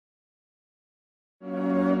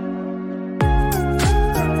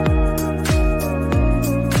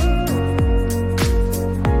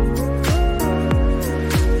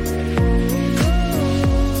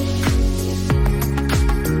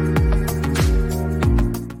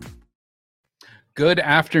Good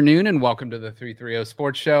afternoon and welcome to the 330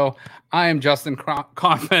 Sports Show. I am Justin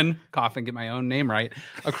Coffin. Coffin, get my own name right.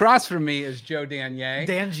 Across from me is Joe Danier.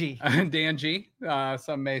 Danji.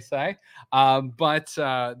 Some may say. But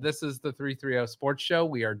this is the 330 Sports Show.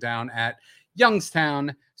 We are down at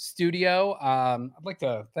Youngstown Studio. I'd like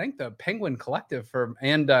to thank the Penguin Collective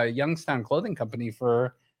and Youngstown Clothing Company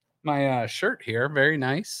for my shirt here. Very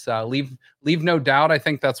nice. Leave no doubt. I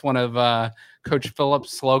think that's one of Coach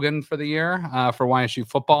Phillips' slogan for the year for YSU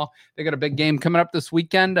football. They got a big game coming up this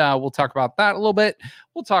weekend. We'll talk about that a little bit.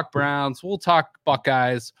 We'll talk Browns. We'll talk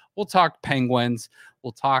Buckeyes. We'll talk Penguins.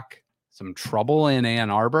 We'll talk some trouble in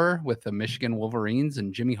Ann Arbor with the Michigan Wolverines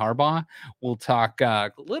and Jimmy Harbaugh. We'll talk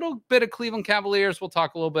a little bit of Cleveland Cavaliers. We'll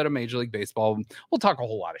talk a little bit of Major League Baseball. We'll talk a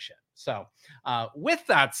whole lot of shit. So with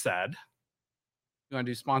that said, you want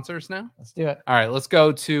to do sponsors now? Let's do it. All right, let's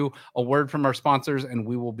go to a word from our sponsors, and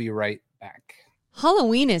we will be right back.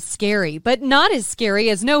 Halloween is scary, but not as scary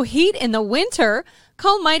as no heat in the winter.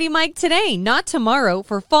 Call Mighty Mike today, not tomorrow,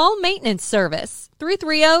 for fall maintenance service.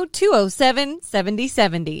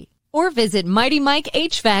 330-207-7070. Or visit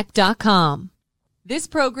MightyMikeHVAC.com. This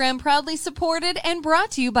program proudly supported and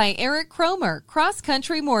brought to you by Eric Cromer, Cross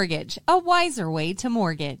Country Mortgage, a wiser way to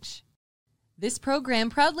mortgage. This program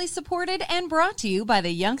proudly supported and brought to you by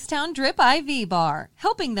the Youngstown Drip IV Bar,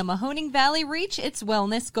 helping the Mahoning Valley reach its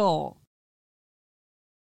wellness goal.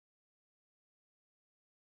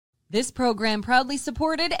 This program proudly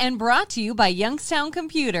supported and brought to you by Youngstown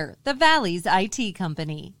Computer, the Valley's IT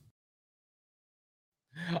company.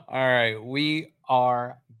 All right, we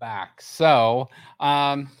are back. So,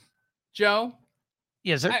 Joe,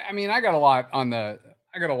 Yes, sir. I got a lot on the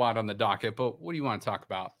docket, but what do you want to talk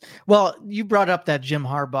about? Well, you brought up that Jim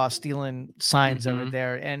Harbaugh stealing signs over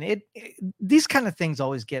there, and these kind of things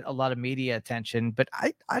always get a lot of media attention, but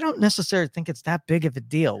I don't necessarily think it's that big of a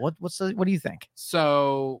deal. What do you think?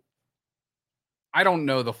 So, I don't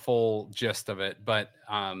know the full gist of it, but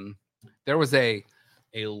there was a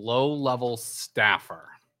low-level staffer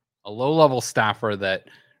that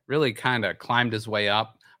really kind of climbed his way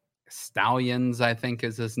up. Stallions, I think,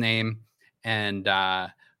 is his name. And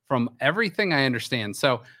from everything I understand,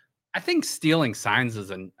 so I think stealing signs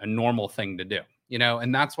is a normal thing to do,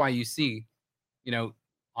 and that's why you see,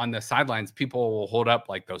 on the sidelines, people will hold up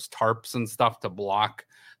like those tarps and stuff to block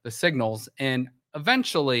the signals. And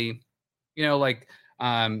eventually,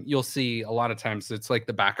 you'll see a lot of times it's like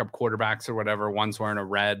the backup quarterbacks or whatever. One's wearing a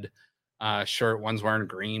red shirt, one's wearing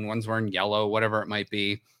green, one's wearing yellow, whatever it might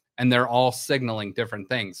be. And they're all signaling different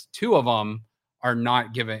things. Two of them are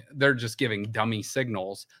not giving, they're just giving dummy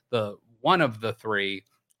signals. The one of the three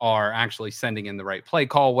are actually sending in the right play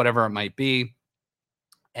call, whatever it might be.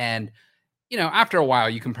 And, after a while,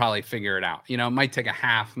 you can probably figure it out. It might take a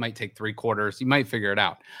half, might take 3/4. You might figure it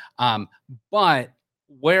out. But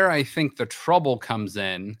where I think the trouble comes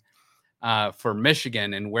in for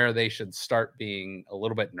Michigan and where they should start being a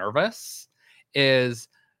little bit nervous is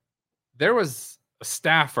there was a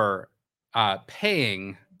staffer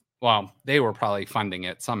paying, well, they were probably funding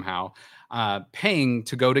it somehow, paying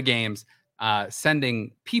to go to games,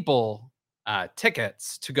 sending people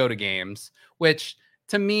tickets to go to games, which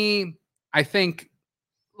to me, I think,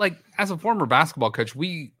 like, as a former basketball coach,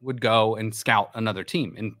 we would go and scout another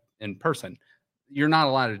team in person. You're not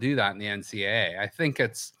allowed to do that in the NCAA. I think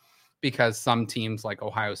it's because some teams like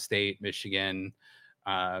Ohio State, Michigan,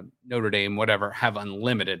 Notre Dame, whatever, have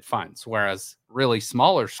unlimited funds, whereas really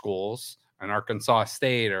smaller schools, an Arkansas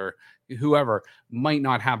State or whoever, might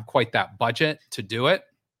not have quite that budget to do it.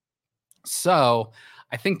 So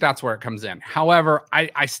I think that's where it comes in. However,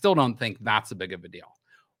 I still don't think that's a big of a deal.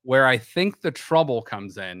 Where I think the trouble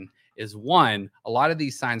comes in is, one, a lot of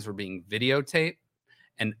these signs were being videotaped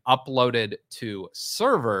and uploaded to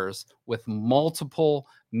servers with multiple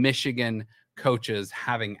Michigan coaches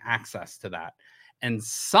having access to that. And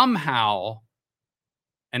somehow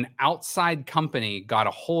an outside company got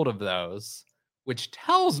a hold of those, which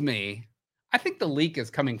tells me I think the leak is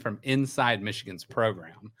coming from inside Michigan's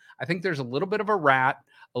program. I think there's a little bit of a rat,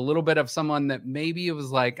 a little bit of someone that maybe it was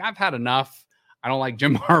like, I've had enough. I don't like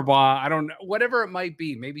Jim Harbaugh. I don't know, whatever it might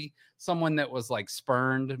be. Maybe someone that was like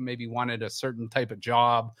spurned, maybe wanted a certain type of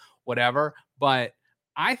job, whatever. But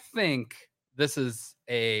I think it's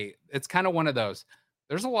kind of one of those,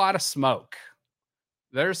 there's a lot of smoke.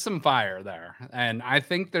 There's some fire there. And I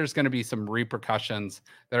think there's going to be some repercussions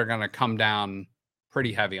that are going to come down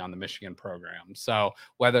pretty heavy on the Michigan program. So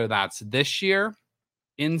whether that's this year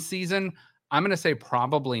in season, I'm going to say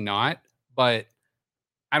probably not, but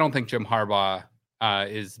I don't think Jim Harbaugh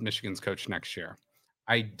is Michigan's coach next year.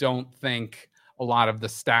 I don't think a lot of the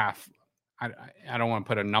staff, I don't want to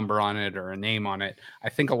put a number on it or a name on it. I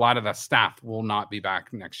think a lot of the staff will not be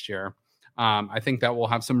back next year. I think that will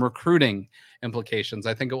have some recruiting implications.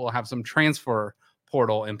 I think it will have some transfer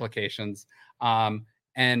portal implications.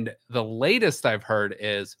 And the latest I've heard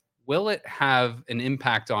is, will it have an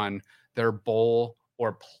impact on their bowl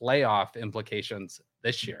or playoff implications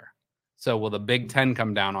this year? So will the Big Ten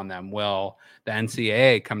come down on them? Will the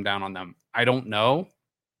NCAA come down on them? I don't know.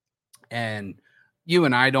 And you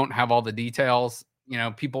and I don't have all the details. You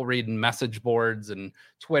know, people reading message boards and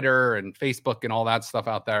Twitter and Facebook and all that stuff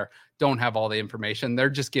out there don't have all the information. They're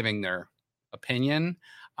just giving their opinion.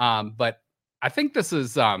 But I think this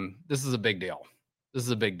is a big deal. This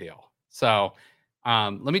is a big deal. So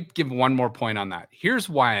let me give one more point on that. Here's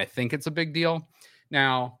why I think it's a big deal.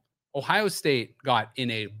 Now, Ohio State got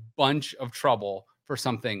in a bunch of trouble for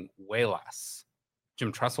something way less.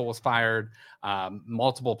 Jim Tressel was fired.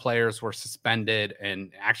 Multiple players were suspended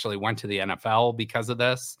and actually went to the NFL because of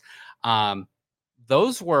this.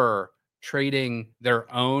 Those were trading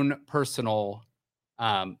their own personal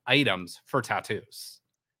items for tattoos.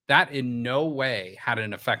 That in no way had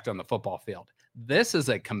an effect on the football field. This is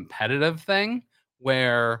a competitive thing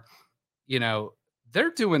where, you know,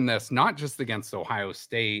 they're doing this not just against Ohio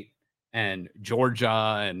State and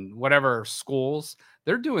Georgia and whatever schools.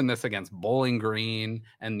 They're doing this against Bowling Green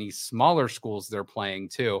and these smaller schools they're playing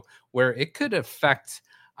too, where it could affect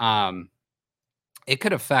the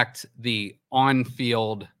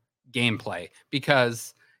on-field gameplay.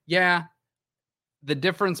 Because yeah, the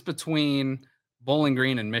difference between Bowling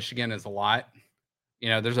Green and Michigan is a lot. You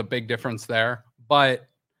know, there's a big difference there, but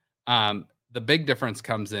the big difference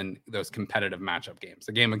comes in those competitive matchup games.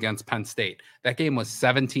 The game against Penn State, that game was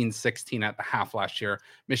 17-16 at the half last year.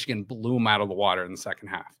 Michigan blew them out of the water in the second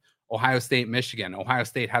half. Ohio State, Michigan. Ohio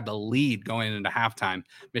State had the lead going into halftime.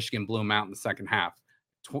 Michigan blew them out in the second half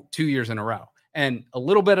 2 years in a row. And a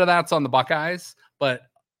little bit of that's on the Buckeyes, but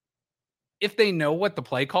if they know what the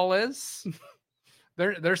play call is,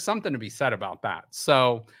 there's something to be said about that.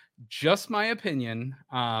 So just my opinion.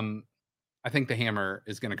 I think the hammer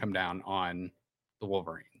is going to come down on the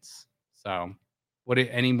Wolverines. So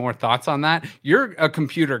any more thoughts on that? You're a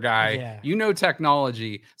computer guy. Yeah. You know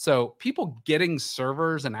technology. So people getting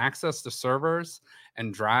servers and access to servers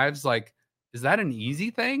and drives, like, is that an easy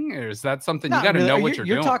thing? Or is that something you got to know what you're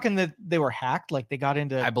doing? You're talking that they were hacked? Like they got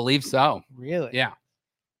into... I believe so. Really? Yeah.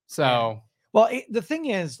 So... Well, the thing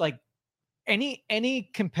is, like, any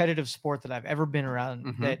competitive sport that I've ever been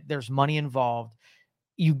around that there's money involved,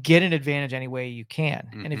 you get an advantage any way you can.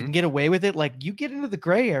 And if you can get away with it, like, you get into the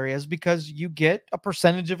gray areas because you get a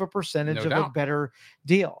percentage of a better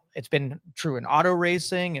deal. It's been true in auto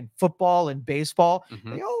racing and football and baseball.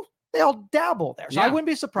 They all dabble there. So I wouldn't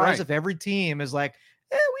be surprised if every team is like,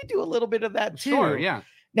 we do a little bit of that too. Sure, yeah.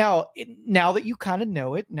 Now that you kind of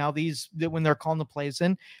know it, now when they're calling the plays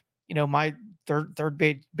in, you know, my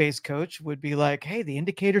third base coach would be like, hey, the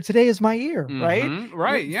indicator today is my ear, right?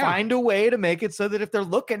 Right, yeah. Find a way to make it so that if they're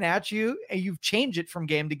looking at you and you change it from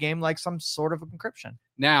game to game, like some sort of encryption.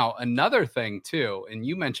 Now, another thing too, and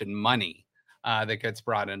you mentioned money that gets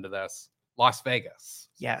brought into this, Las Vegas.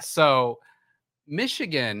 Yes. So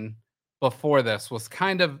Michigan before this was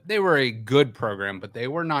they were a good program, but they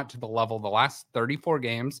were not to the level. The last 34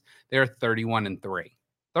 games, they're 31-3.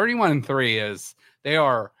 31-3 is, they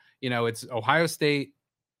are, you know, it's Ohio State,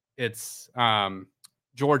 it's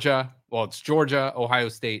Georgia. Well, it's Georgia, Ohio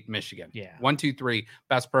State, Michigan. Yeah. 1, 2, 3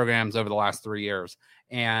 best programs over the last 3 years.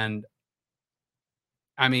 And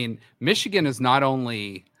I mean, Michigan is not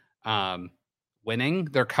only winning,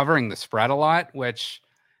 they're covering the spread a lot, which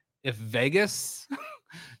if Vegas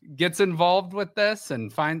gets involved with this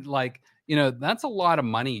and find, like, you know, that's a lot of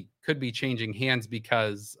money could be changing hands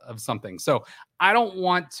because of something. So I don't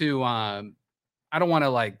want to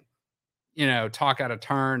like, you know, talk out of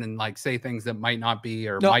turn and like say things that might not be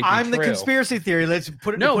or might be I'm true. The conspiracy theory. Let's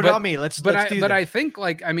put it on me. Let's do that. I think,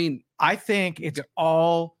 like, I mean, I think it's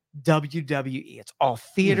all WWE. It's all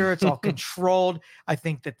theater. It's all controlled. I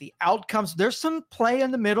think that the outcomes, there's some play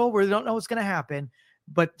in the middle where they don't know what's going to happen,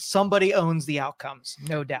 but somebody owns the outcomes,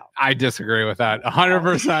 no doubt. I disagree with that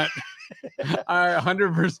 100%. I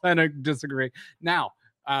 100% disagree. Now,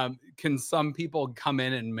 can some people come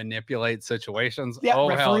in and manipulate situations? Yeah, oh,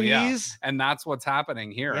 referees. Hell yeah. And that's what's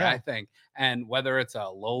happening here, Yeah. I think. And whether it's a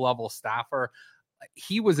low-level staffer,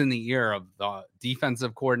 he was in the ear of the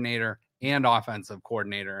defensive coordinator and offensive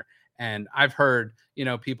coordinator. And I've heard, you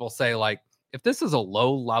know, people say, like, if this is a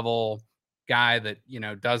low-level guy that, you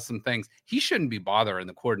know, does some things, he shouldn't be bothering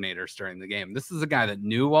the coordinators during the game. This is a guy that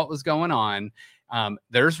knew what was going on.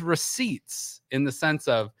 There's receipts in the sense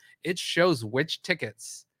of it shows which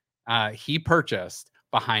tickets he purchased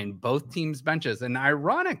behind both teams' benches. And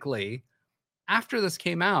ironically, after this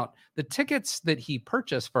came out, the tickets that he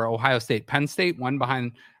purchased for Ohio State, Penn State,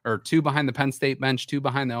 two behind the Penn State bench, two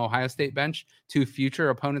behind the Ohio State bench, two future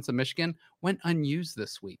opponents of Michigan, went unused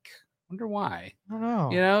this week. Wonder why. I don't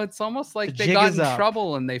know. You know, it's almost like The they jig got is in up.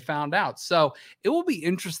 trouble and they found out. So it will be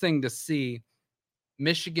interesting to see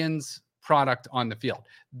Michigan's product on the field.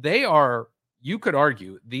 They are, you could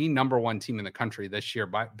argue, the number one team in the country this year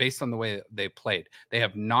based on the way they played. They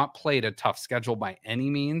have not played a tough schedule by any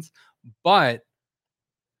means, but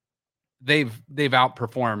they've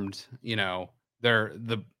outperformed, you know,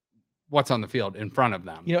 what's on the field in front of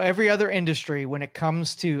them. You know, every other industry, when it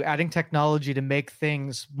comes to adding technology to make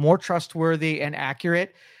things more trustworthy and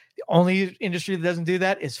accurate, the only industry that doesn't do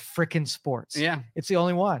that is freaking sports. Yeah. It's the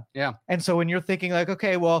only one. Yeah. And so when you're thinking like,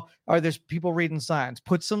 okay, well, are there people reading signs?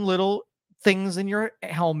 Put some little things in your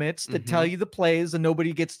helmets that tell you the plays, and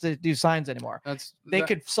nobody gets to do signs anymore. They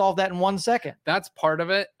could solve that in 1 second. That's part of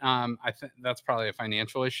it. I think that's probably a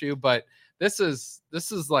financial issue, but this is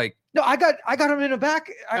like, no, I got them in the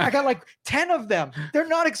back. I got like 10 of them. They're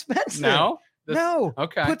not expensive. No.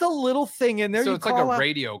 Okay. Put the little thing in there. So you it's like a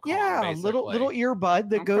radio call. Yeah, basically. little earbud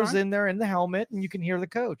that goes in there in the helmet, and you can hear the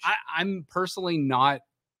coach. I'm personally not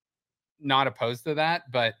opposed to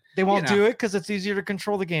that, but they won't do it because it's easier to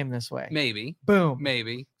control the game this way. Maybe. Boom.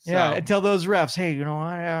 Maybe. Yeah. And tell those refs, hey, you know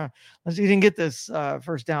what? He didn't get this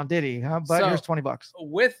first down, did he? Huh? But here's $20.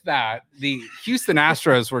 With that, the Houston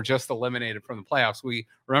Astros were just eliminated from the playoffs. We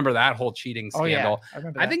remember that whole cheating scandal. I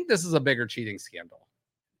remember that. I think this is a bigger cheating scandal.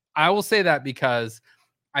 I will say that because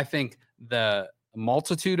I think the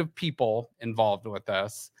multitude of people involved with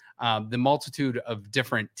this, the multitude of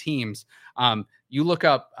different teams. You look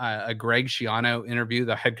up a Greg Schiano interview,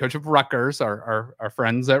 the head coach of Rutgers, our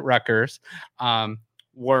friends at Rutgers,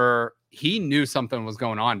 where he knew something was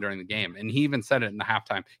going on during the game. And he even said it in the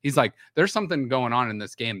halftime. He's like, there's something going on in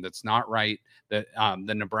this game that's not right. That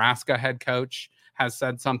the Nebraska head coach has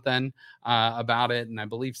said something about it, and I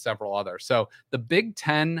believe several others. So the Big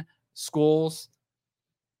Ten schools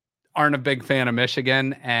aren't a big fan of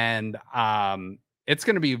Michigan, and it's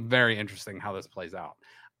going to be very interesting how this plays out.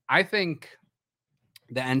 I think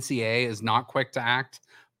the NCAA is not quick to act,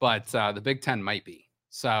 but the Big Ten might be.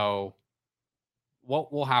 So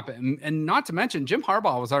what will happen? And not to mention, Jim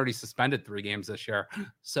Harbaugh was already suspended 3 games this year.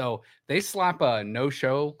 So they slap a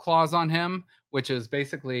no-show clause on him, which is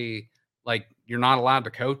basically like, you're not allowed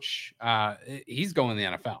to coach. He's going to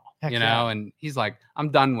the NFL, and he's like,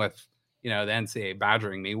 I'm done with, the NCAA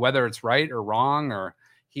badgering me, whether it's right or wrong, or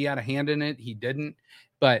he had a hand in it, he didn't.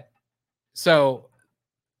 But so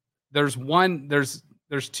there's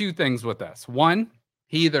 2 things with this. One,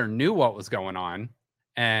 he either knew what was going on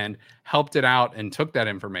and helped it out and took that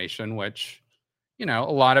information, which, a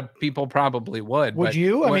lot of people probably would. Would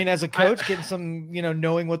you? I mean, as a coach, getting some,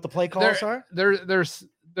 knowing what the play calls are?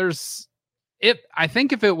 I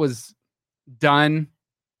think if it was done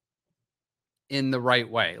in the right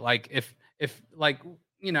way, like if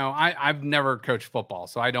I've never coached football,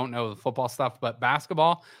 so I don't know the football stuff, but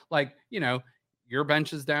basketball, like, your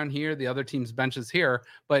bench is down here, the other team's bench is here.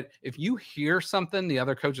 But if you hear something the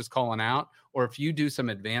other coach is calling out, or if you do some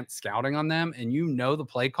advanced scouting on them and the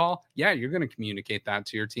play call, yeah, you're going to communicate that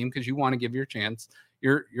to your team because you want to give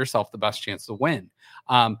yourself the best chance to win.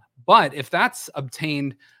 But if that's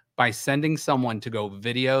obtained by sending someone to go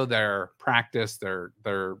video their practice, their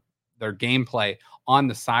gameplay on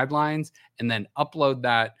the sidelines, and then upload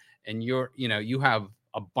that, and you have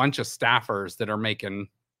a bunch of staffers that are making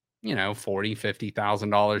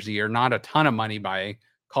 $40,000-$50,000 a year, not a ton of money by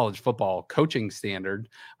college football coaching standard,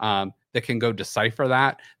 that can go decipher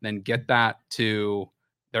that, then get that to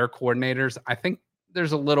their coordinators. I think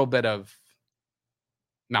there's a little bit of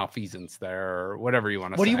malfeasance there, or whatever you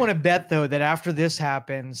want to say. What do you want to bet, though, that after this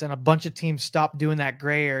happens and a bunch of teams stop doing that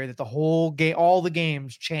gray area, that the whole game, all the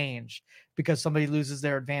games change because somebody loses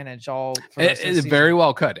their advantage? It very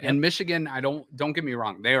well could. Yep. And Michigan, don't get me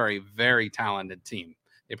wrong, they are a very talented team.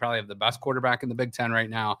 They probably have the best quarterback in the Big Ten right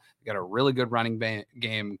now. They got a really good running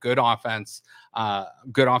game, good offense,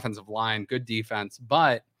 good offensive line, good defense.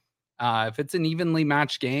 But if it's an evenly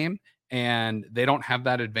matched game and they don't have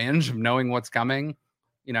that advantage of knowing what's coming,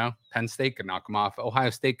 Penn State could knock them off. Ohio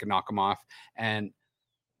State could knock them off. And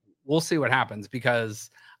we'll see what happens,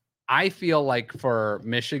 because I feel like for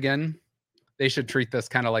Michigan, they should treat this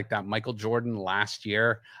kind of like that Michael Jordan last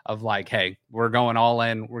year of like, hey, we're going all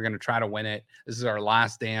in. We're going to try to win it. This is our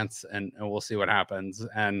last dance, and we'll see what happens.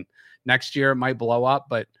 And next year it might blow up,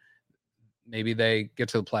 but maybe they get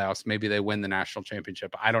to the playoffs. Maybe they win the national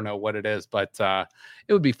championship. I don't know what it is, but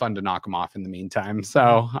it would be fun to knock them off in the meantime.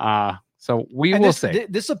 So, we will see.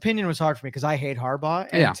 This opinion was hard for me because I hate Harbaugh,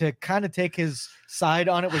 and to kind of take his side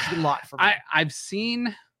on it was a lot for me. I've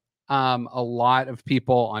seen a lot of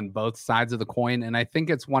people on both sides of the coin, and I think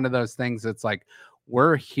it's one of those things that's like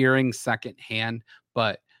we're hearing secondhand,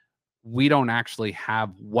 but we don't actually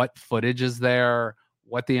have what footage is there,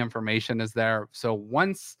 what the information is there. So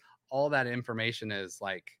once all that information is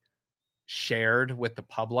like shared with the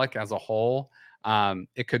public as a whole,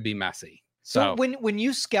 it could be messy. So when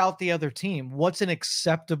you scout the other team, what's an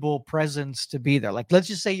acceptable presence to be there? Like, let's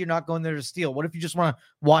just say you're not going there to steal. What if you just want to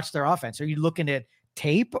watch their offense? Are you looking at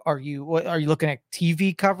tape? Are you looking at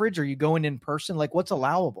TV coverage? Are you going in person? Like, what's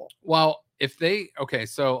allowable? Well,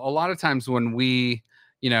 so a lot of times when we,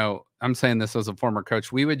 I'm saying this as a former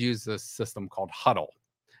coach, we would use this system called Huddle,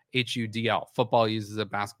 HUDL. Football uses it,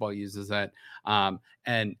 basketball uses it.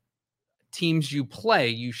 And teams you play,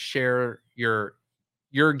 you share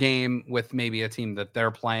your game with maybe a team that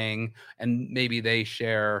they're playing, and maybe they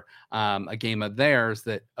share a game of theirs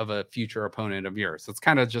of a future opponent of yours. So it's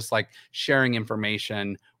kind of just like sharing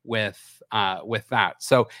information with that.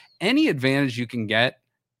 So any advantage you can get,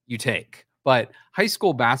 you take. But high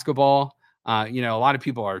school basketball, a lot of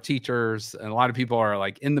people are teachers and a lot of people are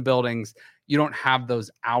like in the buildings. You don't have those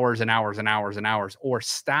hours and hours and hours and hours or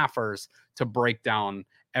staffers to break down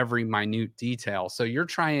every minute detail. So you're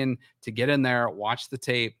trying to get in there, watch the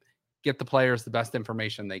tape, get the players the best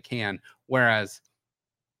information they can. Whereas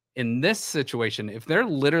in this situation, if they're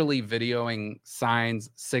literally videoing signs,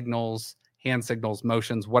 signals, hand signals,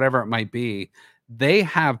 motions, whatever it might be, they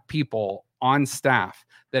have people on staff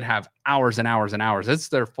that have hours and hours and hours. It's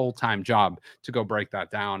their full-time job to go break that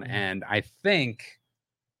down. And I think,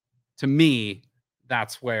 to me,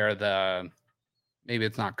 that's where maybe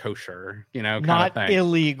it's not kosher, kind not of thing.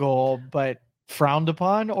 Illegal, but frowned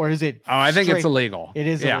upon, or is it? Oh, I think it's illegal. It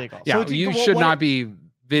is illegal. Yeah, so you should not be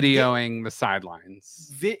videoing the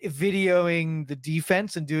sidelines. Videoing the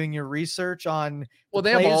defense and doing your research on. Well,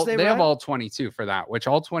 they have all 22 for that. Which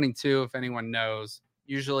all 22, if anyone knows,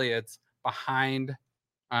 usually it's behind.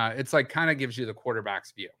 It's like kind of gives you the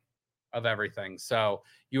quarterback's view of everything. So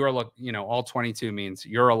you are all 22 means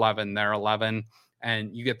you're 11, they're 11,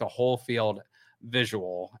 and you get the whole field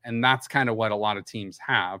visual. And that's kind of what a lot of teams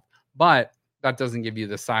have, but that doesn't give you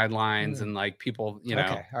the sidelines and like people,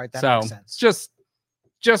 Okay. All right. That makes sense.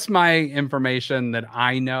 Just my information that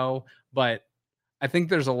I know, but I think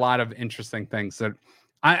there's a lot of interesting things that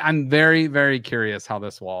I'm very, very curious how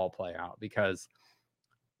this will all play out, because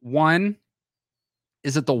one,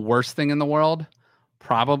 is it the worst thing in the world?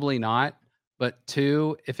 Probably not. But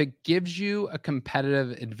two, if it gives you a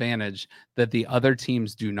competitive advantage that the other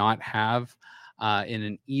teams do not have in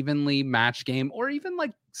an evenly matched game, or even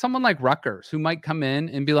like someone like Rutgers who might come in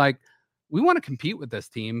and be like, we want to compete with this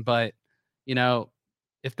team, but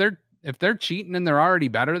if they're cheating and they're already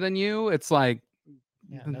better than you, it's like,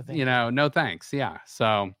 no thanks. Yeah.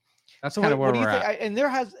 So that's kind of where we're at. And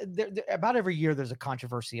there about every year there's a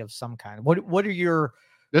controversy of some kind. What are your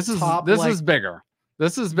This is bigger.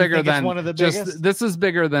 This is bigger than one of the biggest? This is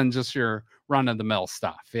bigger than just your run of the mill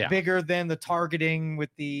stuff. Yeah. Bigger than the targeting with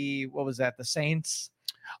the Saints?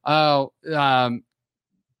 Oh,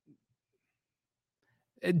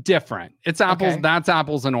 different. It's apples. Okay. That's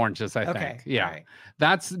apples and oranges, I think. Yeah. Right.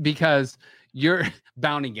 That's because you're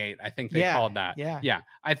Bountygate. I think they called that. Yeah.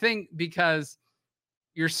 I think because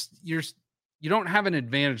you don't have an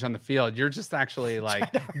advantage on the field. You're just actually like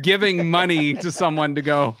giving money to someone to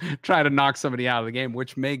go try to knock somebody out of the game,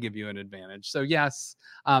 which may give you an advantage. So yes,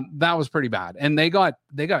 that was pretty bad. And they got,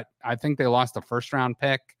 I think they lost a first round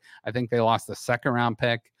pick. I think they lost a second round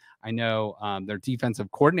pick. I know their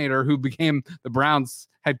defensive coordinator, who became the Browns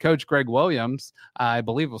head coach, Greg Williams, I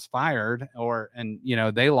believe was fired, and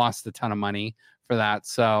they lost a ton of money for that.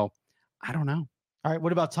 So I don't know. All right.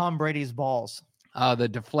 What about Tom Brady's balls? The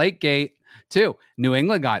Deflate Gate too. New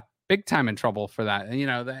England got big time in trouble for that.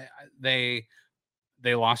 And, they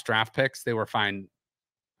lost draft picks. They were fined,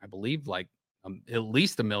 I believe, like at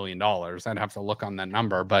least $1 million. I'd have to look on that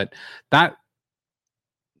number, but that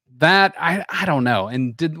I don't know.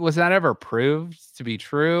 And was that ever proved to be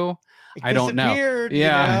true? I don't know.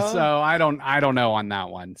 Yeah. So I don't know on that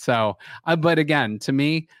one. So, but again, to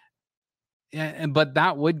me, but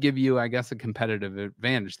that would give you, I guess, a competitive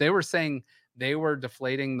advantage. They were saying they were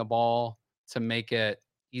deflating the ball to make it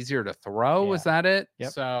easier to throw. Yeah. Was that it?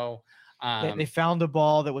 Yep. So they found a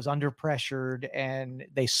ball that was under pressured, and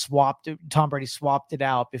they swapped it. Tom Brady swapped it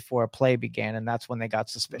out before a play began, and that's when they got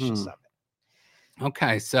suspicious of it.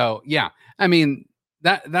 Okay. So yeah, I mean,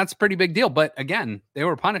 that's a pretty big deal. But again, they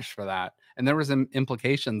were punished for that. And there was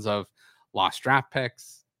implications of lost draft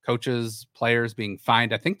picks, coaches, players being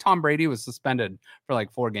fined. I think Tom Brady was suspended for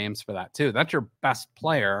like 4 games for that too. That's your best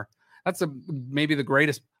player. That's maybe the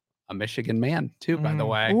greatest, a Michigan man too, by the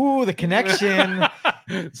way. Ooh, the connection.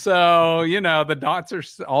 So, the dots are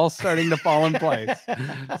all starting to fall in place.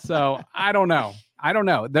 So I don't know.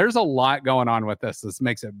 There's a lot going on with this. This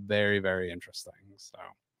makes it very, very interesting. So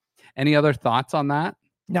any other thoughts on that?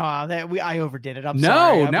 No, I overdid it. I'm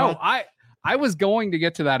sorry. No. I was going to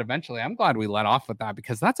get to that eventually. I'm glad we let off with that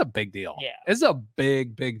because that's a big deal. Yeah. It's a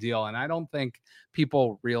big, big deal. And I don't think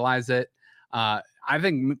people realize it. I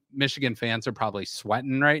think Michigan fans are probably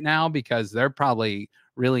sweating right now because they're probably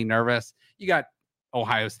really nervous. You got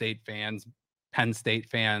Ohio State fans, Penn State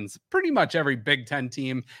fans, pretty much every Big Ten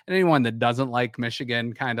team, and anyone that doesn't like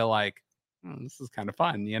Michigan kind of like, this is kind of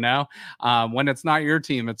fun, when it's not your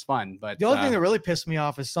team, it's fun. But the only thing that really pissed me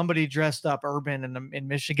off is somebody dressed up urban in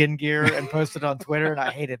Michigan gear and posted on Twitter, and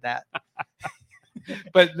I hated that.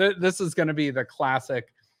 But this is going to be the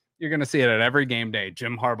classic. You're going to see it at every game day.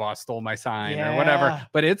 Jim Harbaugh stole my sign or whatever,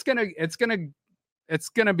 but it's going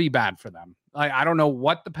to be bad for them. Like, I don't know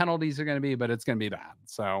what the penalties are going to be, but it's going to be bad.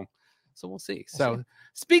 So we'll see. So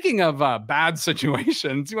speaking of bad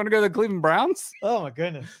situations, you want to go to the Cleveland Browns? Oh my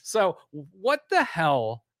goodness. So what the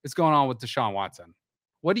hell is going on with Deshaun Watson?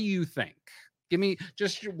 What do you think? Give me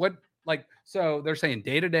just so they're saying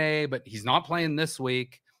day to day, but he's not playing this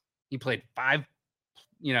week. He played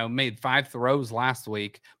made 5 throws last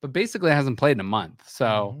week, but basically hasn't played in a month.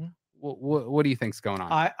 So what do you think's going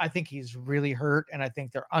on? I think he's really hurt, and I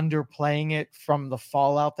think they're underplaying it from the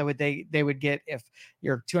fallout that they would get if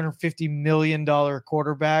your $250 million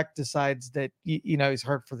quarterback decides that he's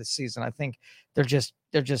hurt for the season. I think they're just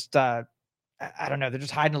I don't know. They're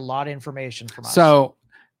just hiding a lot of information from us. So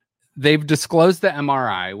they've disclosed the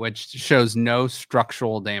MRI, which shows no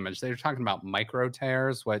structural damage. They're talking about micro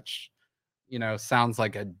tears, which sounds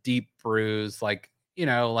like a deep bruise, like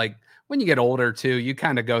when you get older too, you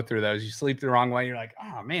kind of go through those. You sleep the wrong way. You're like,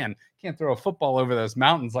 oh man, can't throw a football over those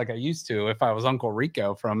mountains like I used to if I was Uncle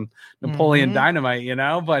Rico from Napoleon Dynamite,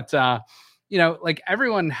 But, like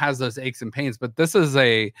everyone has those aches and pains, but this is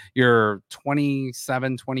your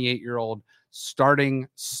 27, 28-year-old starting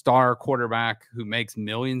star quarterback who makes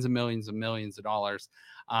millions and millions and millions of dollars.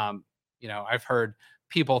 I've heard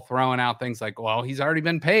people throwing out things like, well, he's already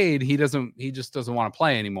been paid. He just doesn't want to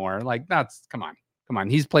play anymore. Like come on.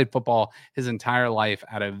 He's played football his entire life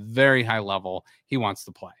at a very high level. He wants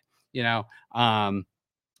to play,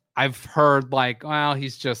 I've heard like, well,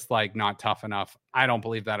 he's just like not tough enough. I don't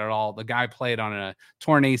believe that at all. The guy played on a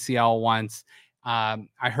torn ACL once. I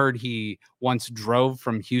heard he once drove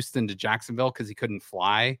from Houston to Jacksonville because he couldn't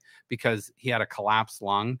fly because he had a collapsed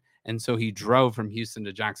lung. And so he drove from Houston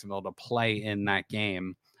to Jacksonville to play in that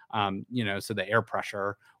game, so the air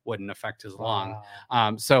pressure wouldn't affect his lung.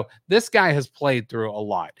 So this guy has played through a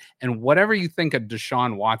lot. And whatever you think of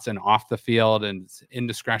Deshaun Watson off the field and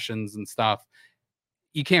indiscretions and stuff,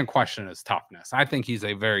 you can't question his toughness. I think he's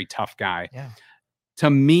a very tough guy. Yeah. To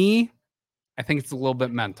me, I think it's a little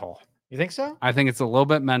bit mental. You think so? I think it's a little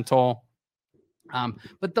bit mental.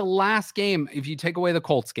 But the last game, if you take away the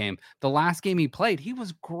Colts game, the last game he played, he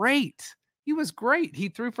was great. He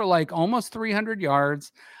threw for like almost 300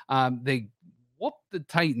 yards. They whooped the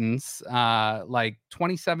Titans like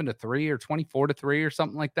 27-3 or 24-3 or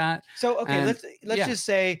something like that. So, okay, let's just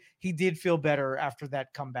say he did feel better after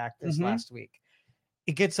that comeback this last week.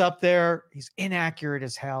 He gets up there. He's inaccurate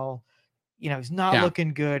as hell. He's not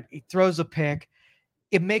looking good. He throws a pick.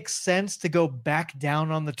 It makes sense to go back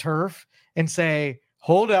down on the turf and say,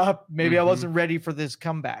 hold up, maybe I wasn't ready for this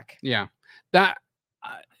comeback. Yeah. That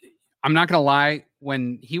I'm not going to lie.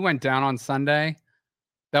 When he went down on Sunday,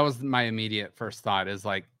 that was my immediate first thought is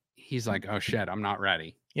like, he's like, oh shit, I'm not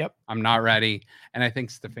ready. Yep. I'm not ready. And I think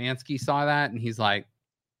Stefanski saw that and he's like,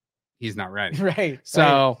 he's not ready. Right.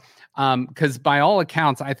 So, because by all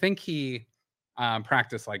accounts, I think he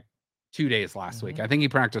practiced like 2 days last week. I think he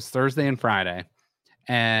practiced Thursday and Friday.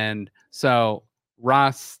 And so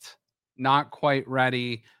rust, not quite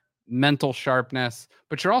ready, mental sharpness,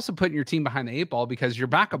 but you're also putting your team behind the 8 ball because your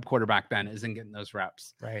backup quarterback then isn't getting those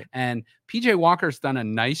reps. Right. And PJ Walker's done a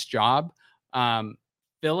nice job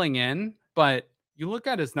filling in, but you look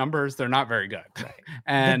at his numbers, they're not very good. Right.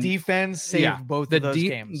 And the defense saved both of those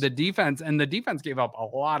games. The defense gave up a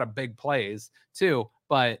lot of big plays too,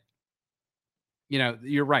 but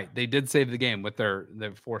you're right. They did save the game with their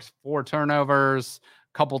forced 4 turnovers,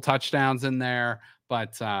 couple touchdowns in there.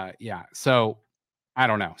 But so I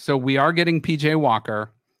don't know. So we are getting PJ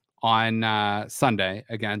Walker on Sunday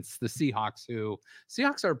against the Seahawks, who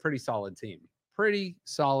Seahawks are a pretty solid team.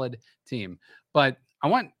 But I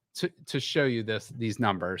want to show you these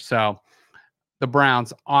numbers. So the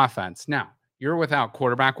Browns offense. Now, you're without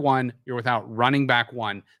quarterback 1, you're without running back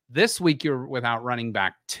 1. This week you're without running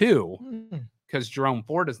back 2 because Jerome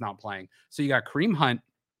Ford is not playing. So you got Kareem Hunt,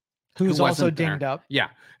 who's also dinged up. Yeah,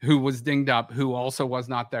 who was dinged up, who also was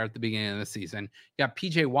not there at the beginning of the season. You got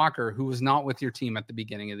PJ Walker, who was not with your team at the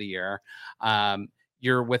beginning of the year.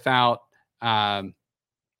 You're without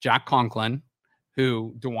Jack Conklin,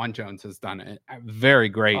 who DeJuan Jones has done it very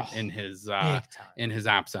great in his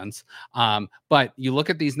absence. But you look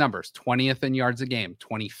at these numbers: 20th in yards a game,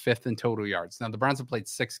 25th in total yards. Now the Browns have played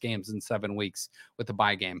 6 games in 7 weeks with the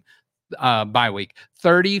bye week.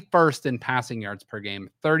 31st in passing yards per game,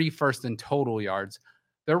 31st in total yards.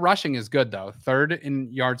 Their rushing is good though. 3rd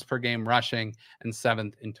in yards per game rushing and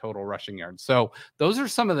 7th in total rushing yards. So those are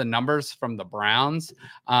some of the numbers from the Browns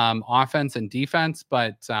offense and defense.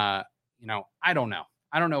 But I don't know.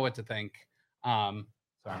 I don't know what to think. Sorry,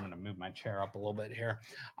 I'm going to move my chair up a little bit here.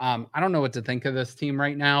 I don't know what to think of this team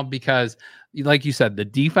right now because, like you said, the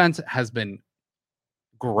defense has been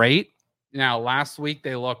great. Now, last week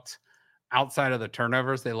they looked, outside of the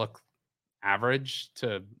turnovers, they looked average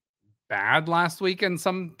to bad last week in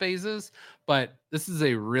some phases. But this is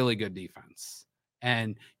a really good defense,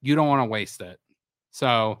 and you don't want to waste it.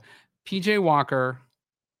 So, PJ Walker,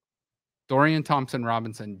 Dorian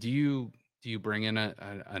Thompson-Robinson, do you bring in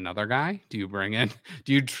another guy? Do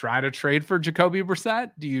you try to trade for Jacoby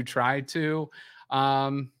Brissett? Do you try to,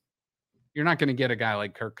 you're not going to get a guy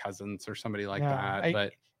like Kirk Cousins or somebody like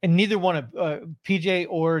that, and neither one of PJ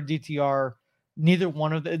or DTR, neither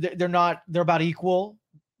one of they're about equal.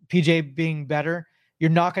 PJ being better. You're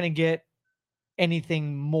not going to get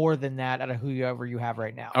anything more than that out of whoever you have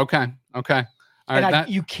right now. Okay. All right.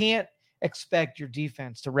 You can't expect your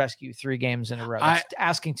defense to rescue 3 games in a row. That's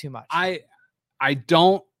asking too much. I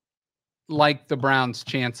don't like the Browns'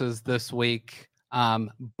 chances this week,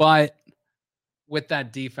 but with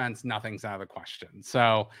that defense, nothing's out of the question.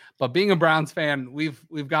 So, but being a Browns fan,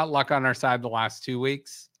 we've got luck on our side the last 2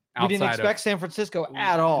 weeks. We didn't expect San Francisco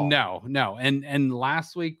at all. No. And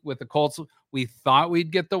last week with the Colts, we thought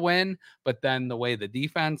we'd get the win, but then the way the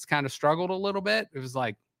defense kind of struggled a little bit, it was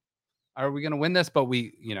like, are we going to win this? But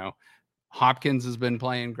Hopkins has been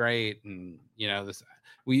playing great, and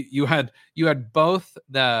you had both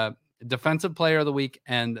the defensive player of the week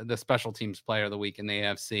and the special teams player of the week in the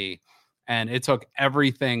AFC, and it took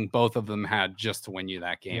everything both of them had just to win you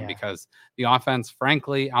that game because the offense,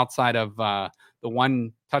 frankly, outside of the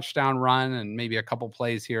one touchdown run and maybe a couple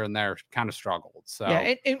plays here and there, kind of struggled. So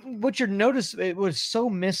and what you're notice it was so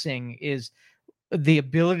missing is the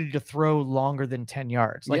ability to throw longer than 10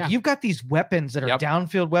 yards. You've got these weapons that are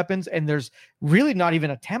downfield weapons, and there's really not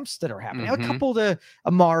even attempts that are happening. A couple to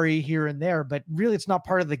Amari here and there, but really it's not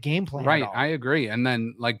part of the game plan. Right. I agree. And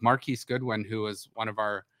then like Marquise Goodwin, who was one of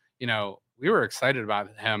our, we were excited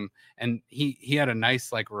about him, and he had a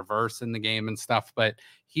nice reverse in the game and stuff, but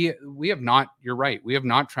we have not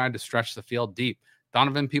tried to stretch the field deep.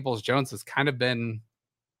 Donovan Peoples-Jones has kind of been,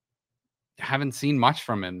 haven't seen much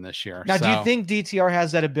from him this year. Now, do you think DTR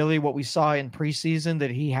has that ability, what we saw in preseason, that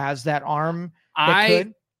he has that arm?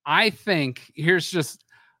 I think here's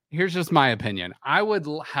just my opinion. I would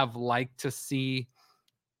have liked to see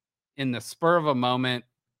in the spur of a moment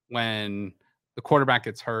when the quarterback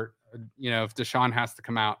gets hurt, if Deshaun has to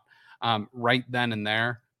come out right then and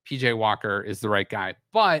there, PJ Walker is the right guy.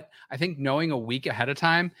 But I think knowing a week ahead of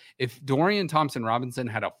time, if Dorian Thompson-Robinson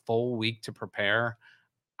had a full week to prepare,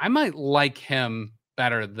 I might like him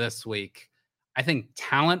better this week. I think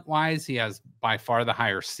talent-wise, he has by far the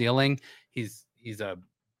higher ceiling. He's a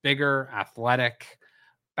bigger, athletic,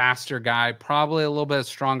 faster guy, probably a little bit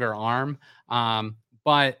stronger arm.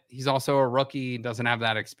 But he's also a rookie, doesn't have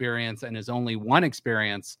that experience, and his only one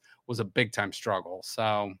experience was a big-time struggle.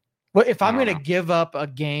 So, well, if I'm going to give up a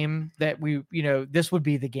game that this would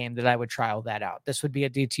be the game that I would trial that out. This would be a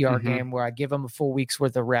DTR game where I give him a full week's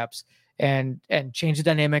worth of reps and change the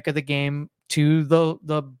dynamic of the game to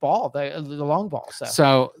the ball, the long ball.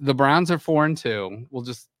 So the Browns are 4-2. We'll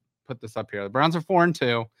just put this up here. The Browns are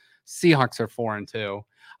 4-2. Seahawks are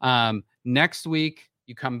 4-2. Next week,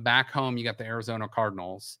 you come back home. You got the Arizona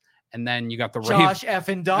Cardinals, and then you got the Josh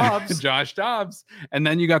effing Dobbs. Josh Dobbs, and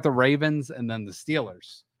then you got the Ravens, and then the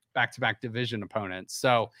Steelers, back-to-back division opponents.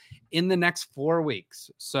 So in the next 4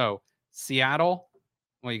 weeks, Seattle.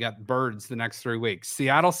 Well, you got birds the next 3 weeks.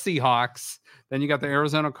 Seattle Seahawks, then you got the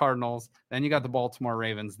Arizona Cardinals, then you got the Baltimore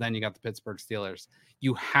Ravens, then you got the Pittsburgh Steelers.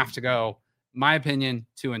 You have to go my opinion,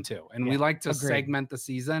 2-2. And we like to segment the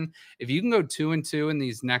season. If you can go 2-2 in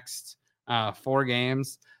these next 4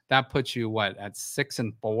 games, that puts you at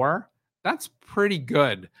 6-4. That's pretty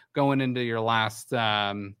good going into your last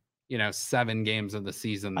 7 games of the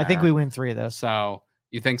season there. I think we win 3 of those. So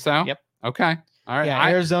you think so? Yep. Okay. All right. Yeah,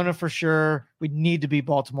 Arizona for sure. We need to beat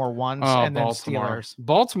Baltimore once, and then Steelers.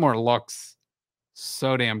 Baltimore looks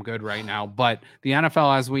so damn good right now, but the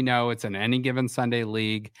NFL, as we know, it's an any given Sunday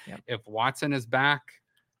league. Yep. If Watson is back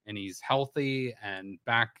and he's healthy and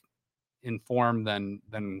back in form, then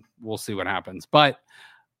we'll see what happens. But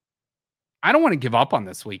I don't want to give up on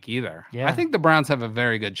this week either. Yeah. I think the Browns have a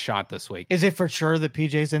very good shot this week. Is it for sure that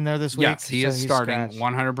PJ's in there this week? Yes, he is starting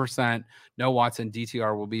 100%. No Watson.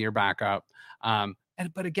 DTR will be your backup.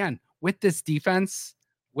 But again, with this defense,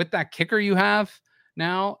 with that kicker you have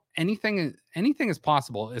now, anything is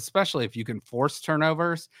possible, especially if you can force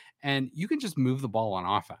turnovers and you can just move the ball on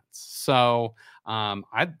offense. So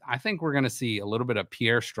I think we're going to see a little bit of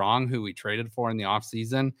Pierre Strong, who we traded for in the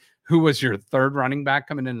offseason, who was your third running back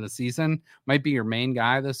coming into the season, might be your main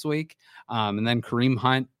guy this week. And then Kareem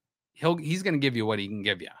Hunt, he's going to give you what he can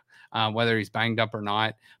give you, whether he's banged up or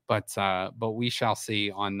not. But we shall see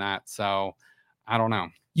on that. So I don't know.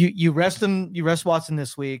 You rest him. You rest Watson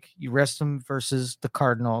this week. You rest him versus the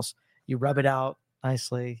Cardinals. You rub it out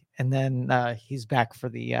nicely, and then he's back for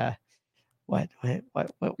the what?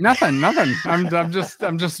 Nothing.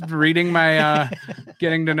 I'm just reading my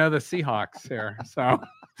getting to know the Seahawks here. So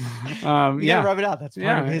yeah, rub it out. That's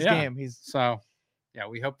part of his game.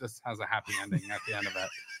 We hope this has a happy ending at the end of it.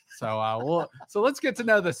 So let's get to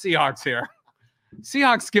know the Seahawks here.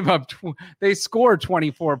 Seahawks give up. They score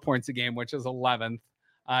 24 points a game, which is 11th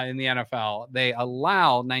in the NFL. They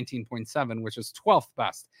allow 19.7, which is 12th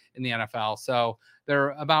best in the NFL. So they're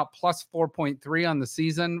about plus 4.3 on the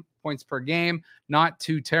season, points per game. Not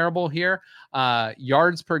too terrible here.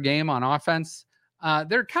 Yards per game on offense.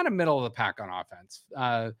 They're kind of middle of the pack on offense.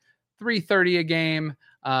 330 a game,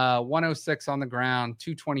 106 on the ground,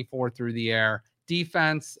 224 through the air.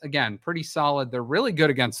 Defense, again, pretty solid. They're really good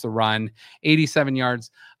against the run, 87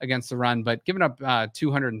 yards against the run, but giving up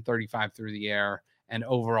 235 through the air and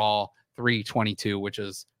overall 322, which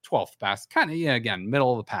is 12th best. Kind of, again,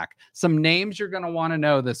 middle of the pack. Some names you're going to want to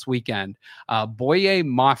know this weekend. Boye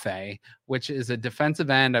Mafe, which is a defensive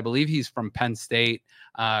end. I believe he's from Penn State.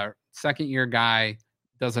 Second-year guy,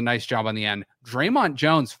 does a nice job on the end. Draymond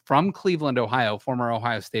Jones from Cleveland, Ohio, former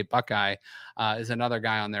Ohio State Buckeye, is another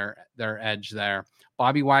guy on their edge there.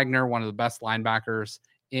 Bobby Wagner, one of the best linebackers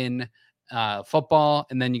in football.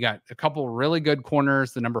 And then you got a couple really good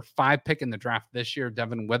corners. The number 5 pick in the draft this year,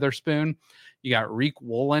 Devin Witherspoon. You got Reek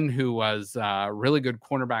Woolen, who was a really good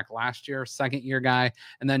cornerback last year, second-year guy.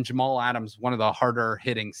 And then Jamal Adams, one of the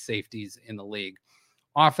harder-hitting safeties in the league.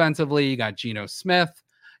 Offensively, you got Geno Smith.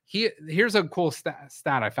 Here's a cool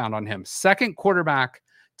stat I found on him. Second quarterback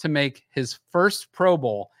to make his first Pro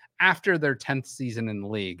Bowl after their 10th season in the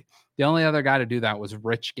league. The only other guy to do that was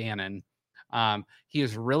Rich Gannon. He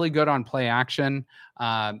is really good on play action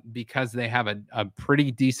because they have a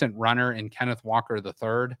pretty decent runner in Kenneth Walker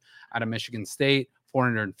III out of Michigan State,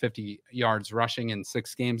 450 yards rushing in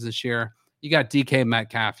 6 games this year. You got DK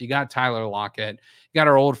Metcalf. You got Tyler Lockett. You got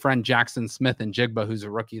our old friend Jackson Smith and Jigba, who's a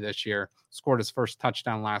rookie this year, scored his first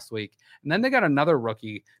touchdown last week. And then they got another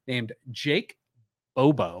rookie named Jake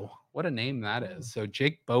Bobo. What a name that is. So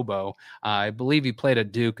Jake Bobo, I believe he played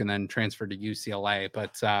at Duke and then transferred to UCLA.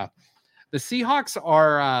 But the Seahawks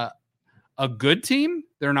are a good team.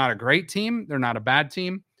 They're not a great team. They're not a bad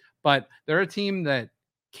team. But they're a team that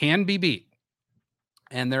can be beat.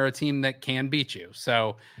 And they're a team that can beat you.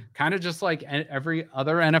 So kind of just like every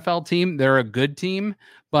other NFL team, they're a good team,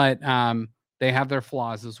 but they have their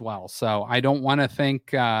flaws as well. So I don't want to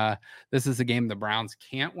think this is a game the Browns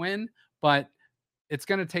can't win, but it's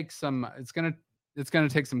going to take some. It's going to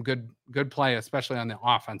take some good play, especially on the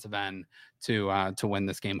offensive end, to win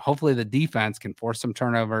this game. Hopefully, the defense can force some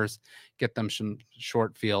turnovers, get them some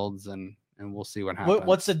short fields, and we'll see what happens.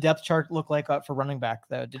 What's the depth chart look like for running back,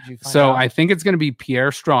 though? Did you find out? I think it's going to be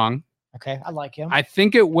Pierre Strong. Okay, I like him. I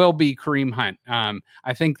think it will be Kareem Hunt.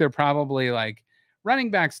 I think they're probably like running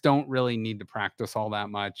backs don't really need to practice all that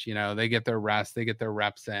much. They get their rest, they get their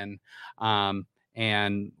reps in,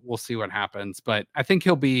 and we'll see what happens. But I think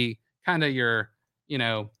he'll be kind of your,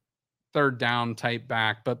 third down type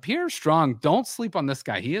back. But Pierre Strong, don't sleep on this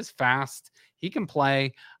guy. He is fast. He can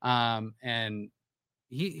play, and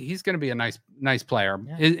he's going to be a nice player.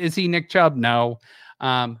 Yeah. Is he Nick Chubb? No.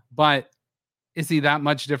 But is he that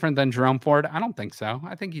much different than Jerome Ford? I don't think so.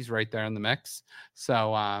 I think he's right there in the mix.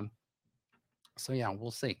 So yeah,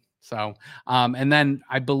 we'll see. So, and then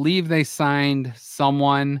I believe they signed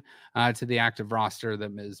someone to the active roster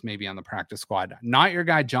that is maybe on the practice squad. Not your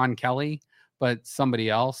guy, John Kelly, but somebody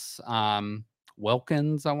else.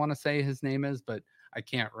 Wilkins, I want to say his name is, but I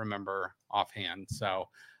can't remember offhand. So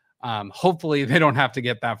hopefully they don't have to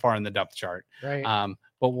get that far in the depth chart. Right.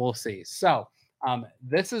 But we'll see. So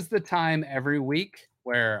this is the time every week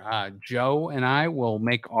where Joe and I will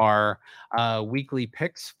make our weekly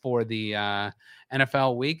picks for the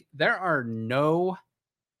NFL week. There are no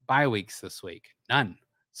bye weeks this week. None.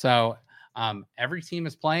 So every team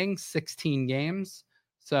is playing 16 games.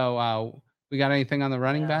 So we got anything on the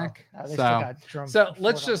running back? So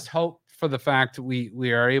let's just hope for the fact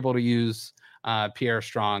we are able to use Pierre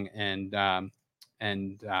Strong and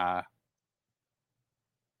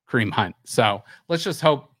Kareem Hunt. So let's just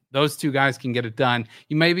hope those two guys can get it done.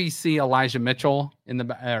 You maybe see Elijah Moore, in the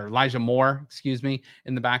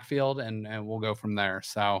backfield, and we'll go from there.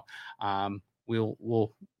 So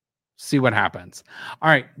we'll see what happens. All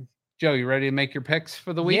right, Joe, you ready to make your picks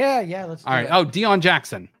for the week? Yeah. Let's. All right. Oh, Deion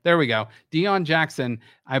Jackson. There we go. Deion Jackson.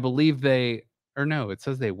 I believe it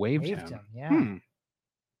says they waived him. Yeah.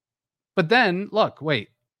 But then wait,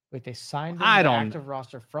 they signed him to the active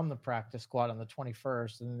roster from the practice squad on the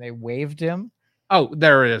 21st, and then they waived him. Oh,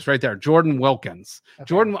 there it is right there. Jordan Wilkins.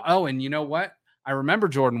 Okay. And you know what? I remember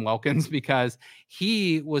Jordan Wilkins because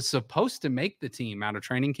he was supposed to make the team out of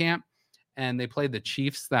training camp, and they played the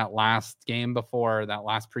Chiefs that last game before that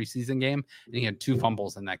last preseason game, and he had 2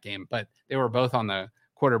 fumbles in that game, but they were both on the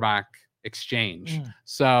quarterback exchange.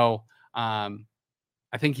 So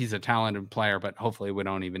I think he's a talented player, but hopefully we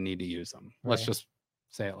don't even need to use him. Right. Let's just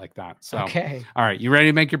say it like that. So, okay. All right. You ready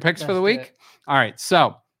to make your picks for the week? All right.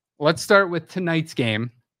 So let's start with tonight's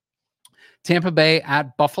game. Tampa Bay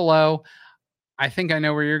at Buffalo. I think I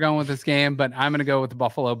know where you're going with this game, but I'm going to go with the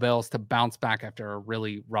Buffalo Bills to bounce back after a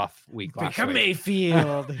really rough week last week. Baker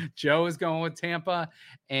Mayfield. Joe is going with Tampa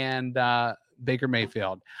and Baker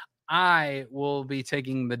Mayfield. I will be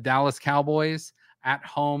taking the Dallas Cowboys at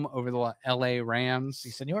home over the LA Rams.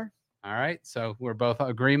 Si, senor. All right. So we're both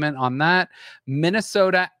agreement on that.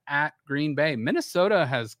 Minnesota at Green Bay. Minnesota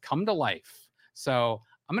has come to life. So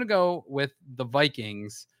I'm going to go with the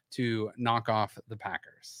Vikings to knock off the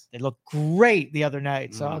Packers. They looked great the other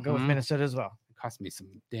night. So I'll go with Minnesota as well. It cost me some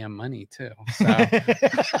damn money too. So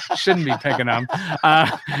shouldn't be picking them.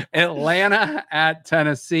 Atlanta at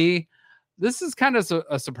Tennessee. This is kind of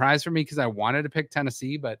a surprise for me because I wanted to pick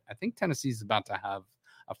Tennessee, but I think Tennessee's about to have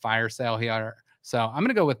a fire sale here. So I'm going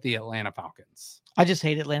to go with the Atlanta Falcons. I just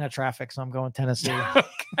hate Atlanta traffic, so I'm going Tennessee.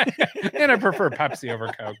 And I prefer Pepsi over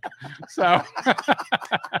Coke. So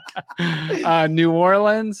New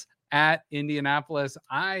Orleans at Indianapolis.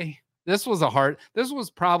 This was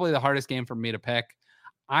probably the hardest game for me to pick.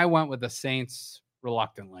 I went with the Saints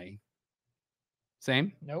reluctantly.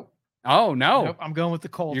 Same? Nope. Oh, no. Nope, I'm going with the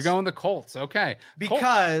Colts. You're going with the Colts. Okay.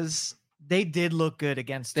 Because they did look good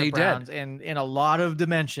against the Browns in a lot of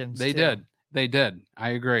dimensions. They did. I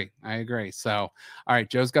agree. So, all right.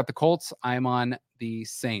 Joe's got the Colts. I'm on the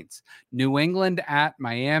Saints. New England at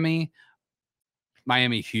Miami.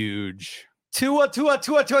 Miami huge. Tua.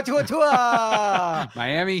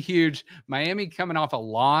 Miami huge. Miami coming off a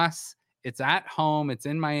loss. It's at home. It's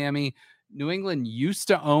in Miami. New England used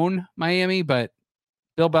to own Miami, but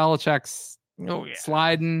Bill Belichick's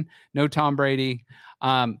sliding. No Tom Brady.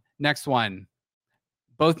 Next one.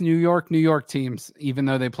 Both New York teams, even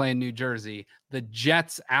though they play in New Jersey. The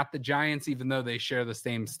Jets at the Giants, even though they share the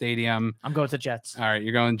same stadium. I'm going with the Jets. All right,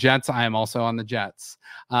 you're going Jets. I am also on the Jets.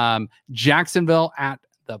 Jacksonville at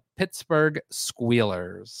the Pittsburgh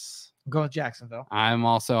Squealers. I'm going with Jacksonville. I'm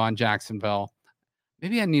also on Jacksonville.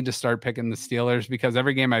 Maybe I need to start picking the Steelers because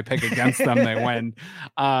every game I pick against them, they win.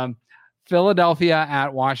 Philadelphia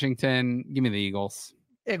at Washington. Give me the Eagles.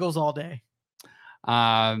 Eagles all day.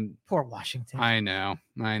 Poor Washington. I know.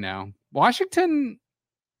 Washington,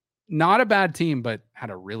 not a bad team, but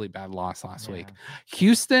had a really bad loss last week.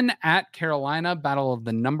 Houston at Carolina, battle of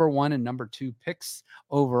the number 1 and number 2 picks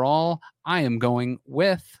overall. I am going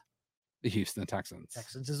with the Houston Texans.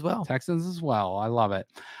 Texans as well. I love it.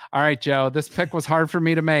 All right, Joe, this pick was hard for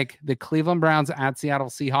me to make. The Cleveland Browns at Seattle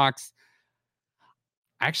Seahawks.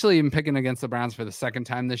 Actually, I'm picking against the Browns for the second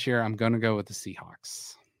time this year. I'm going to go with the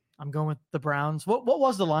Seahawks. I'm going with the Browns. What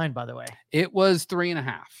was the line, by the way? It was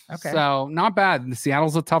 3.5. Okay. So not bad.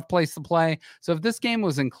 Seattle's a tough place to play. So if this game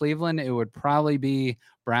was in Cleveland, it would probably be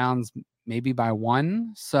Browns maybe by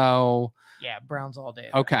 1. So yeah, Browns all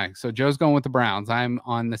day. Okay. So Joe's going with the Browns. I'm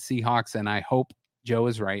on the Seahawks, and I hope Joe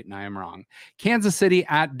is right and I am wrong. Kansas City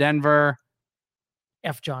at Denver.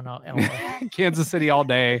 F. John Elway. Kansas City all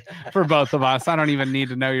day for both of us. I don't even need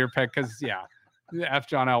to know your pick because, F.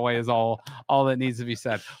 John Elway is all that needs to be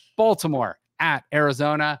said. Baltimore at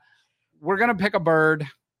Arizona. We're going to pick a bird.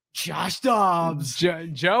 Josh Dobbs.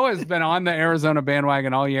 Joe has been on the Arizona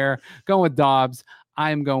bandwagon all year, going with Dobbs.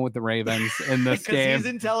 I'm going with the Ravens in this game. He's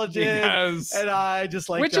intelligent, and I just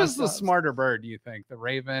like. Which Josh is the Dobbs. smarter bird, do you think? The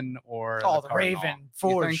Raven or the Cardinal? Raven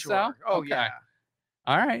for think sure. So? Oh Okay. yeah.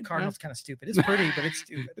 All right. Cardinal's kind of stupid. It's pretty, but it's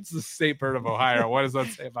stupid. It's the state bird of Ohio. What does that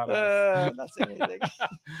say about us? Not saying anything.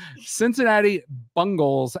 Cincinnati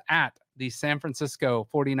Bengals at the San Francisco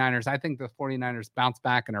 49ers. I think the 49ers bounce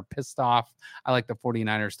back and are pissed off. I like the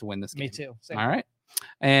 49ers to win this game. Me too. Same. All right.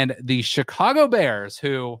 And the Chicago Bears,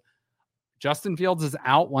 who Justin Fields is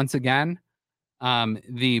out once again.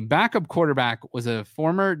 The backup quarterback was a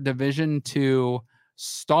former Division II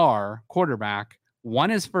star quarterback,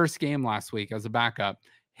 won his first game last week as a backup.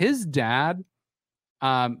 His dad,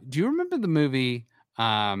 do you remember the movie?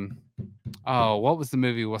 What was the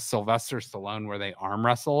movie with Sylvester Stallone where they arm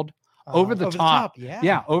wrestled? Over the top.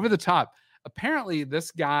 Yeah, Over the Top. Apparently, this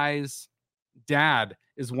guy's dad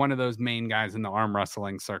is one of those main guys in the arm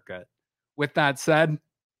wrestling circuit. With that said,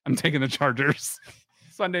 I'm taking the Chargers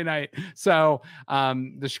Sunday night. So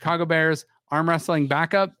the Chicago Bears arm wrestling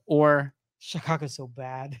backup or Chicago's so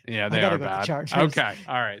bad. Yeah, they are bad. Okay.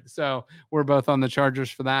 All right. So we're both on the Chargers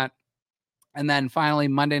for that. And then finally,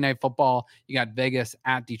 Monday Night Football, you got Vegas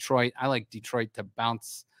at Detroit. I like Detroit to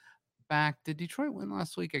bounce back. Did Detroit win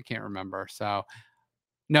last week? I can't remember. So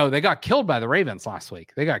no, they got killed by the Ravens last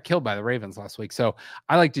week. So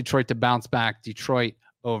I like Detroit to bounce back. Detroit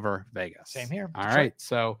over Vegas. Same here. All right.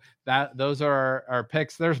 So those are our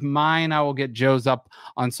picks. There's mine. I will get Joe's up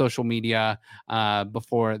on social media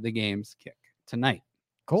before the games kick tonight.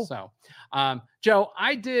 Cool. So, Joe,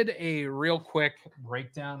 I did a real quick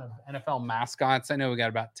breakdown of NFL mascots. I know we got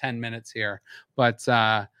about 10 minutes here, but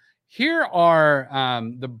here are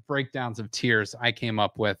the breakdowns of tiers I came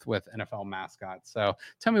up with NFL mascots. So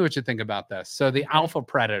tell me what you think about this. So the Alpha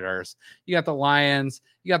Predators, you got the Lions,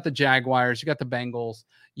 you got the Jaguars, you got the Bengals,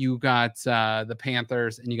 you got the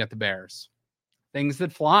Panthers, and you got the Bears. Things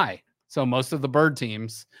that fly. So most of the bird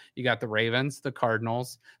teams, you got the Ravens, the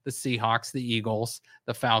Cardinals, the Seahawks, the Eagles,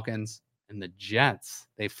 the Falcons, and the Jets.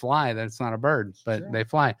 They fly. That's not a bird, but They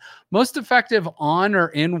fly. Most effective on or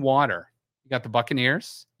in water. You got the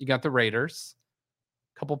Buccaneers, you got the Raiders,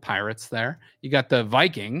 a couple Pirates there. You got the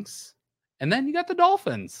Vikings, and then you got the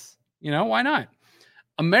Dolphins. Why not?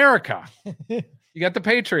 America. You got the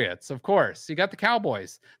Patriots, of course. You got the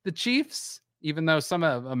Cowboys, the Chiefs, even though some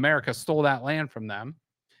of America stole that land from them.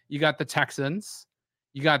 You got the Texans,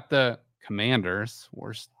 you got the Commanders,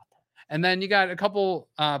 worst. And then you got a couple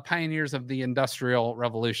pioneers of the Industrial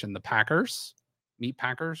Revolution, the Packers, meat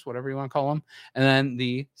packers, whatever you want to call them, and then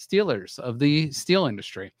the Steelers of the steel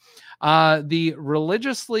industry. The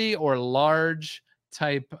religiously or large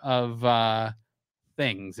type of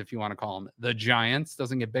things, if you want to call them. The Giants,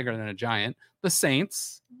 doesn't get bigger than a giant. The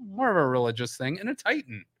Saints, more of a religious thing, and a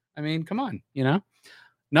Titan. I mean, come on,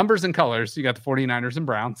 Numbers and colors, you got the 49ers and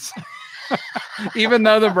Browns. Even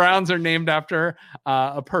though the Browns are named after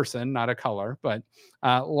a person, not a color. But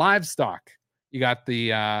livestock, you got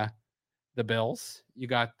the Bills, you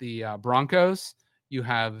got the Broncos, you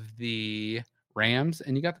have the Rams,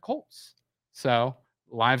 and you got the Colts. So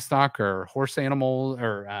livestock or horse animals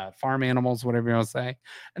or farm animals, whatever you want to say.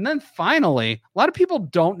 And then finally, a lot of people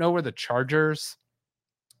don't know where the Chargers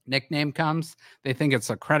nickname comes. They think it's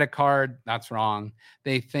a credit card. That's wrong.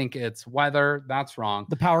 They think it's weather. That's wrong.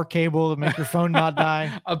 The power cable to make your phone not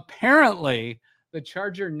die. Apparently, the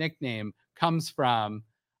Charger nickname comes from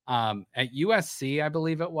at USC, I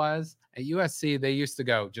believe it was. At USC, they used to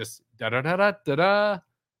go just da-da-da-da-da-da.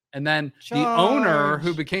 And then the owner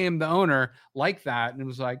who became the owner liked that and it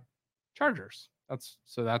was like Chargers. That's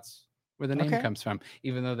where the name comes from,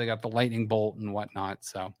 even though they got the lightning bolt and whatnot.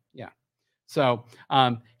 So, yeah. So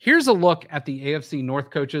here's a look at the AFC North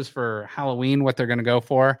coaches for Halloween, what they're going to go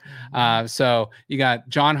for. So you got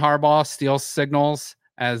John Harbaugh steals signals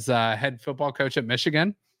as head football coach at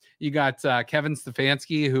Michigan. You got Kevin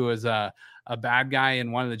Stefanski, who is a bad guy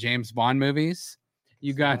in one of the James Bond movies.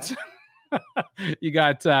 You got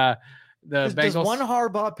the Bengals. Does one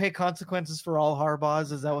Harbaugh pay consequences for all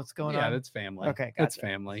Harbaughs? Is that what's going on? Yeah, that's family. Okay, gotcha. That's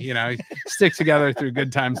family. Stick together through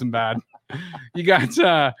good times and bad. You got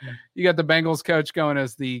the Bengals coach going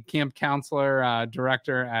as the camp counselor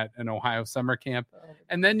director at an Ohio summer camp,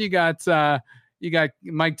 and then you got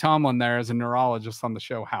Mike Tomlin there as a neurologist on the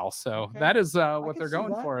show House. So that is what they're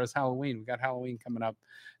going for as Halloween. We got Halloween coming up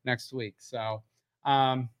next week. So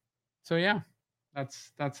yeah.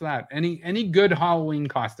 That's that. Any good Halloween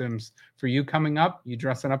costumes for you coming up? You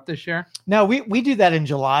dressing up this year? No, we do that in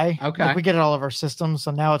July. Okay. Like we get it all of our systems.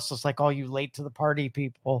 So now it's just like all you late to the party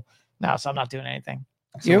people. No, so I'm not doing anything.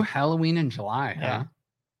 So You? Halloween in July, Yeah. huh?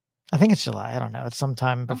 I think it's July. I don't know. It's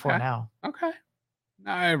sometime before now. Okay.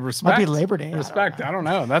 I respect. Might be Labor Day. Respect. I don't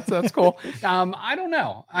know. That's cool. I don't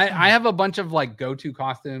know. I have a bunch of like go-to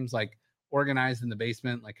costumes like organized in the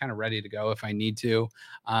basement, like kind of ready to go if I need to.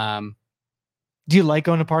 Do you like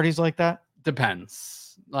going to parties like that?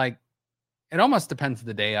 Depends. Like it almost depends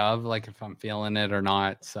the day of, like if I'm feeling it or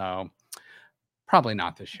not. So probably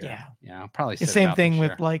not this year. Yeah. Probably The sit it same out thing this with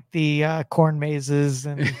year. like the corn mazes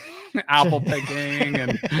and apple picking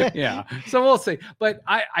and yeah. So we'll see. But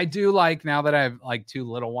I do like now that I have like 2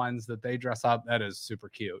 little ones that they dress up. That is super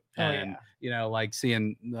cute. And you know, like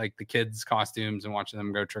seeing like the kids' costumes and watching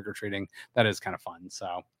them go trick or treating. That is kind of fun.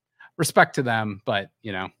 So respect to them, but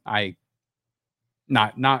you know,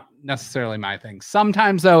 not necessarily my thing.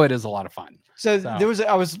 Sometimes though, it is a lot of fun. So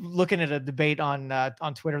I was looking at a debate on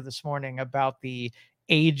Twitter this morning about the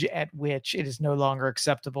age at which it is no longer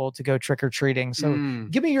acceptable to go trick or treating. So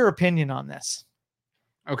give me your opinion on this.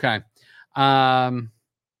 Okay. I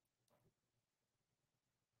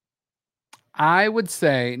would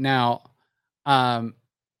say now, I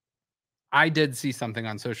did see something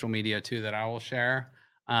on social media too that I will share.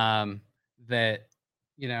 That,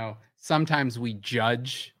 you know, sometimes we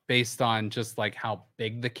judge based on just like how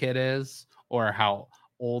big the kid is or how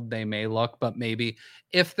old they may look, but maybe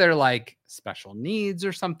if they're like special needs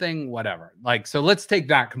or something, whatever. Like, so let's take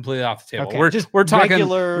that completely off the table. Okay, we're talking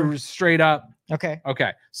regular straight up. Okay.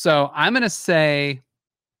 So I'm going to say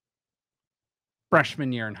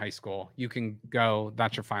freshman year in high school, you can go.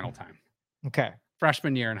 That's your final time. Okay.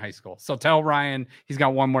 Freshman year in high school. So tell Ryan he's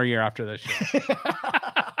got 1 more year after this year.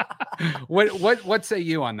 What say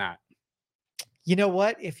you on that? You know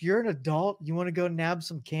what? If you're an adult, you want to go nab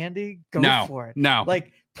some candy, go for it. No.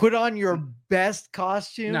 Like put on your best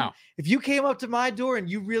costume. No. If you came up to my door and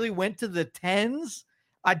you really went to the 10s,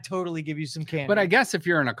 I'd totally give you some candy. But I guess if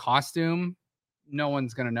you're in a costume, no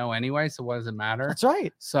one's going to know anyway. So what does it matter? That's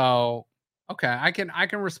right. So, okay. I can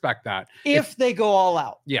respect that. If they go all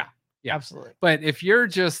out. Yeah. Absolutely. But if you're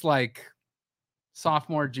just like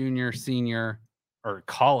sophomore, junior, senior, or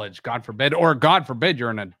college, God forbid, you're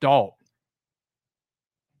an adult.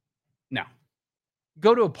 No.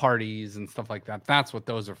 Go to parties and stuff like that. That's what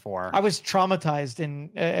those are for. I was traumatized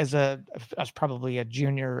I was probably a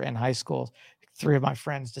junior in high school. 3 of my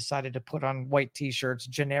friends decided to put on white t-shirts,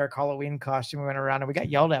 generic Halloween costume. We went around and we got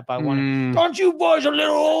yelled at by one. Aren't you boys a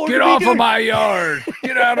little old? Get off of my yard.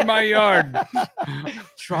 Get out of my yard.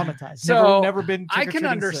 Traumatized. So never been. I can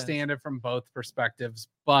understand it from both perspectives,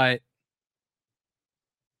 but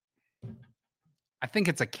I think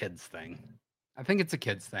it's a kid's thing.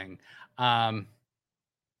 I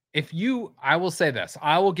will say this,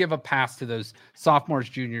 I will give a pass to those sophomores,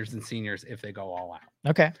 juniors, and seniors if they go all out.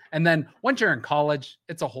 Okay. And then once you're in college,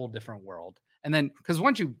 it's a whole different world. And then because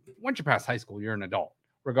once you pass high school, you're an adult,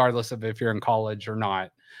 regardless of if you're in college or not.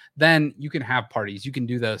 Then you can have parties, you can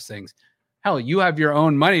do those things. Hell, you have your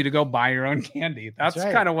own money to go buy your own candy. That's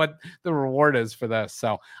right. Kind of what the reward is for this.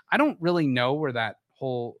 So I don't really know where that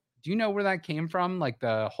whole. Do you know where that came from? Like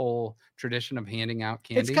the whole tradition of handing out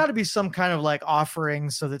candy? It's got to be some kind of like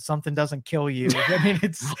offering so that something doesn't kill you. I mean,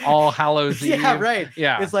 it's All Hallows Eve. Yeah, right.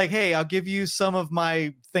 Yeah. It's like, hey, I'll give you some of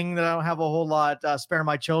my thing that I don't have a whole lot. Spare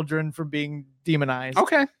my children from being demonized.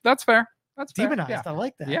 Okay, that's fair. That's fair. Demonized. Yeah. I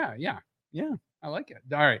like that. Yeah. I like it.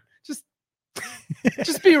 All right.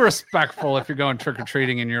 Just be respectful if you're going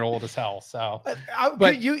trick-or-treating and you're old as hell. So,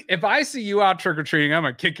 but if I see you out trick-or-treating, I'm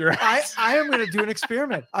gonna kick your ass. I am gonna do an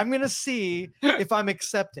experiment. I'm gonna see if I'm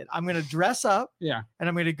accepted. I'm gonna dress up, and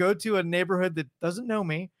I'm gonna go to a neighborhood that doesn't know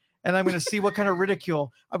me, and I'm gonna see what kind of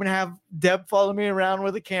ridicule. I'm gonna have Deb follow me around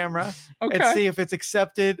with a camera and see if it's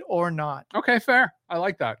accepted or not. Okay, fair. I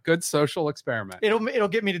like that. Good social experiment. It'll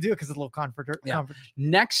get me to do it because it's a little confident.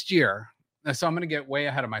 Next year. So I'm going to get way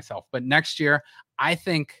ahead of myself, but next year, I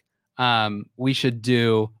think we should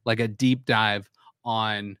do like a deep dive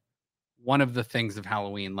on one of the things of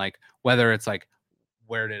Halloween, like whether it's like,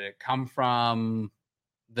 where did it come from?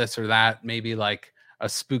 This or that, maybe like a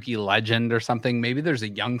spooky legend or something. Maybe there's a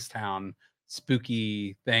Youngstown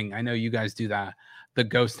spooky thing. I know you guys do that, the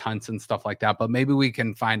ghost hunts and stuff like that, but maybe we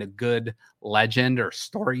can find a good legend or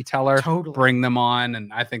storyteller, bring them on.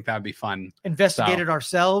 And I think that'd be fun. Investigate it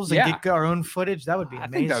ourselves and get our own footage. That would be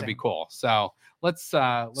amazing. I think that'd be cool. So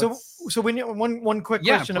so we need one quick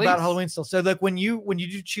question about Halloween still. So like when you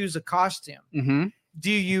do choose a costume,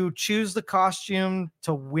 do you choose the costume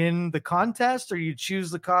to win the contest, or you choose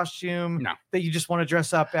the costume that you just want to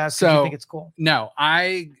dress up as because you think it's cool? No,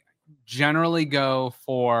 I generally go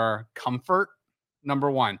for comfort.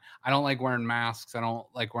 Number one, I don't like wearing masks. I don't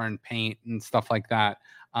like wearing paint and stuff like that.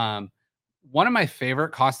 One of my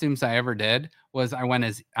favorite costumes I ever did was I went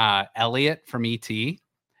as Elliot from E.T.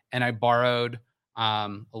 and I borrowed a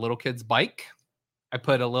little kid's bike. I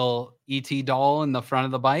put a little ET doll in the front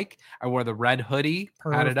of the bike. I wore the red hoodie,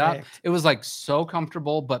 had it up. It was like so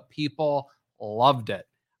comfortable, but people loved it.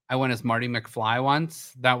 I went as Marty McFly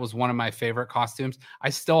once. That was one of my favorite costumes. I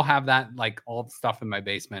still have that like old stuff in my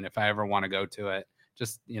basement if I ever want to go to it.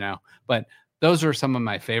 Just, but those are some of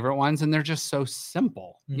my favorite ones and they're just so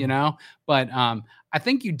simple, but I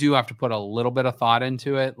think you do have to put a little bit of thought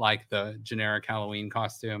into it, like the generic Halloween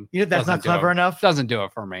costume. That's not clever enough. Doesn't do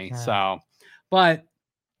it for me. So, but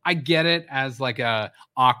I get it as like a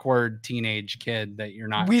awkward teenage kid that you're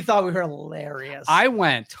not. We thought we were hilarious. I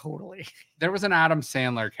went totally. There was an Adam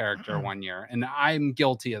Sandler character one year, and I'm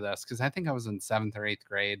guilty of this because I think I was in 7th or 8th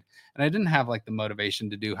grade, and I didn't have like the motivation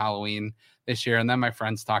to do Halloween this year. And then my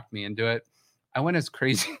friends talked me into it. I went as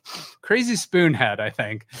crazy Spoonhead. I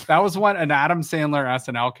think that was an Adam Sandler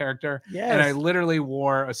SNL character. Yes. And I literally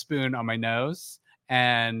wore a spoon on my nose,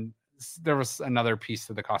 and there was another piece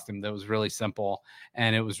to the costume that was really simple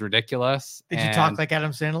and it was ridiculous. Did you talk like Adam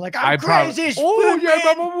Sandler? Like, I'm crazy.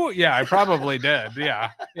 Yeah, I probably did. Yeah.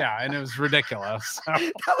 And it was ridiculous. So.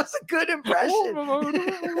 That was a good impression.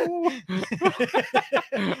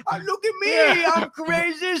 Look at me. I'm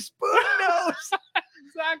crazy spoon nose.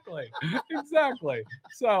 Exactly.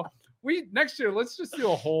 So next year, let's just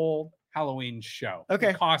do a whole Halloween show.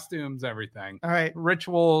 Okay. Costumes, everything. All right.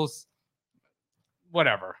 Rituals,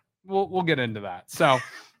 whatever. We'll get into that. So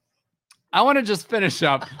I want to just finish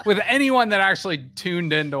up with anyone that actually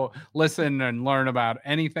tuned in to listen and learn about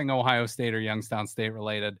anything Ohio State or Youngstown State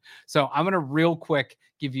related. So I'm going to real quick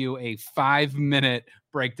give you a 5-minute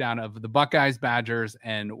breakdown of the Buckeyes, Badgers,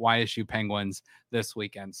 and YSU Penguins this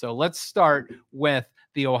weekend. So let's start with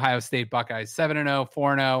the Ohio State Buckeyes, 7-0,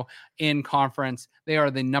 4-0 in conference. They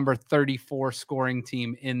are the number 34 scoring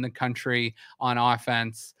team in the country on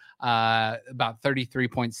offense. About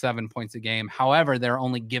 33.7 points a game. However, they're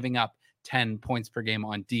only giving up 10 points per game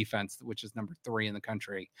on defense, which is number 3 in the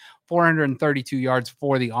country. 432 yards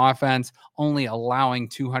for the offense, only allowing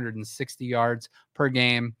 260 yards per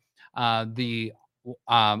game. The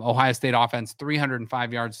Ohio State offense,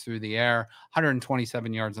 305 yards through the air,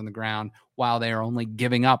 127 yards on the ground, while they are only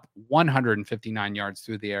giving up 159 yards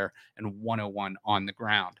through the air and 101 on the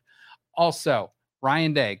ground. Also,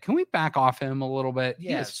 Ryan Day, can we back off him a little bit?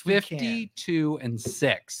 Yes, he is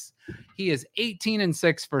 52-6. He is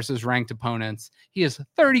 18-6 versus ranked opponents. He is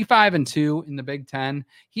 35-2 in the Big Ten.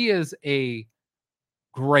 He is a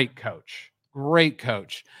great coach.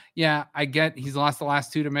 Yeah, I get he's lost the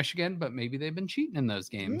last 2 to Michigan, but maybe they've been cheating in those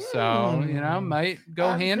games. So, might go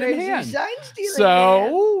hand in hand.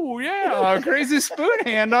 So, a crazy spoon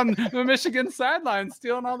hand on the Michigan sideline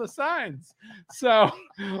stealing all the signs. So,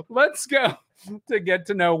 let's go to get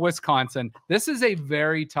to know Wisconsin. This is a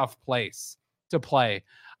very tough place to play.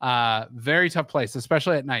 Very tough place,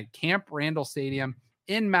 especially at night. Camp Randall Stadium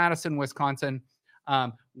in Madison, Wisconsin.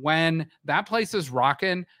 When that place is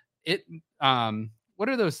rocking, what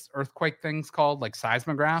are those earthquake things called? Like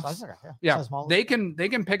seismographs? Yeah. They can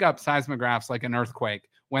pick up seismographs like an earthquake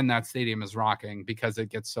when that stadium is rocking because it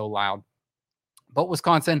gets so loud. But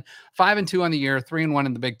Wisconsin, 5-2 on the year, 3-1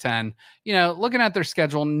 in the Big Ten. Looking at their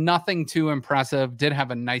schedule, nothing too impressive. Did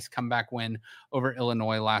have a nice comeback win over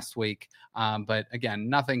Illinois last week. But again,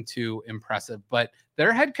 nothing too impressive. But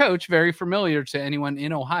their head coach, very familiar to anyone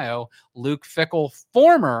in Ohio, Luke Fickell,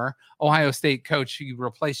 former Ohio State coach. He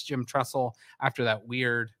replaced Jim Tressel after that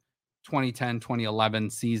weird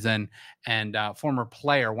 2010-2011 season, and former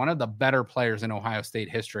player, one of the better players in Ohio State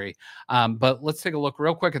history. But let's take a look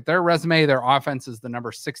real quick at their resume. Their offense is the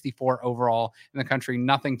number 64 overall in the country.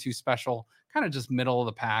 Nothing too special, kind of just middle of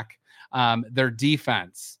the pack. Their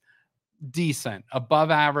defense, decent, above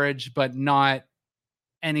average, but not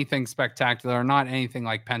anything spectacular, not anything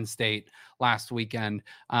like Penn State last weekend.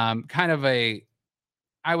 Kind of I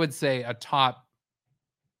would say a top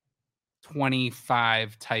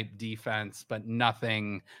 25 type defense, but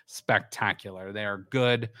nothing spectacular. They are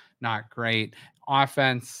good, not great.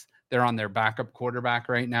 Offense, they're on their backup quarterback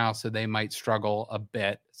right now, so they might struggle a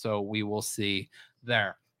bit. So we will see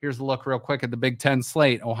there. Here's a look real quick at the Big Ten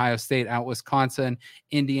slate. Ohio State at Wisconsin,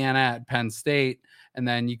 Indiana at Penn State, and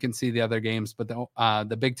then you can see the other games. But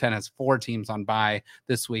the Big Ten has 4 teams on bye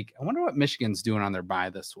this week. I wonder what Michigan's doing on their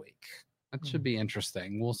bye this week. That should be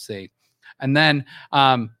interesting. We'll see. And then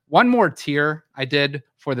one more tier I did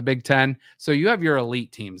for the Big Ten. So you have your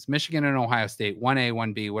elite teams, Michigan and Ohio State, 1A,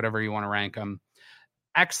 1B, whatever you want to rank them.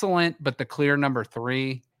 Excellent, but the clear number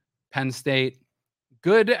 3, Penn State.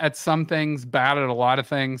 Good at some things, bad at a lot of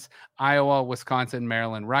things. Iowa, Wisconsin,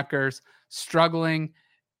 Maryland, Rutgers. Struggling,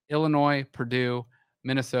 Illinois, Purdue,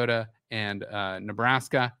 Minnesota, and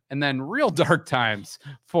Nebraska. And then real dark times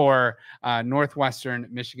for Northwestern,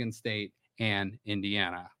 Michigan State, and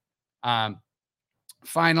Indiana.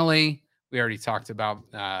 Finally, we already talked about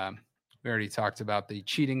the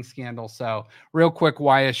cheating scandal. So real quick,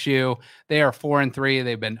 YSU, they are 4-3.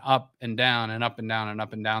 They've been up and down and up and down and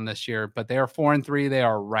up and down this year, but they are 4-3. They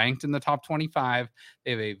are ranked in the top 25.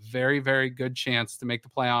 They have a very, very good chance to make the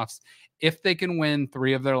playoffs if they can win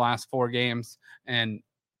 3 of their last 4 games, and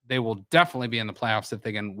they will definitely be in the playoffs if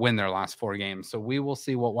they can win their last 4 games. So we will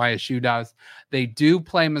see what YSU does. They do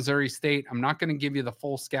play Missouri State. I'm not going to give you the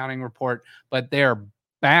full scouting report, but they are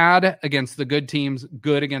bad against the good teams,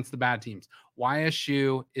 good against the bad teams.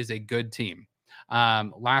 YSU is a good team.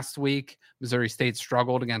 Last week, Missouri State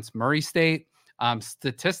struggled against Murray State.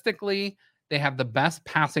 Statistically, they have the best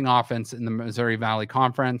passing offense in the Missouri Valley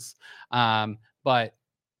Conference, but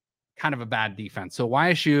kind of a bad defense. So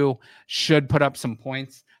YSU should put up some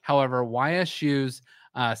points. However, YSU's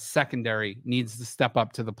secondary needs to step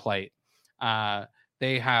up to the plate.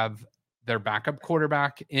 They have their backup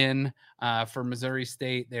quarterback in for Missouri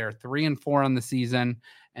State. They are 3-4 on the season,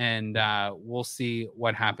 and we'll see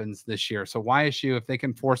what happens this year. So YSU, if they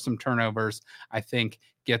can force some turnovers, I think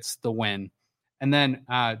gets the win. And then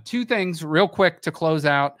 2 things real quick to close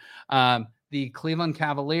out. The Cleveland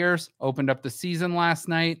Cavaliers opened up the season last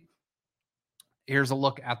night. Here's a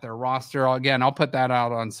look at their roster. Again, I'll put that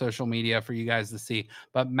out on social media for you guys to see.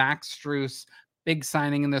 But Max Strus, big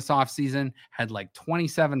signing in this offseason, had like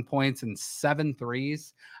 27 points and 7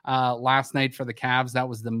 threes last night for the Cavs. That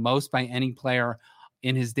was the most by any player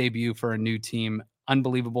in his debut for a new team.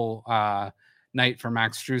 Unbelievable night for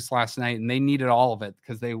Max Strus last night, and they needed all of it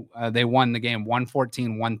because they won the game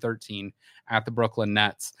 114-113 at the Brooklyn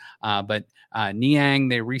Nets. But Niang,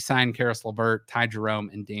 they re-signed Karis LeVert, Ty Jerome,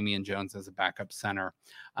 and Damian Jones as a backup center.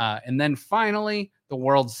 And then finally, the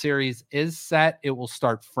World Series is set. It will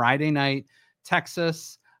start Friday night.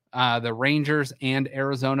 Texas, the Rangers, and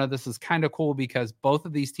Arizona. This is kind of cool because both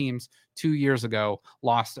of these teams 2 years ago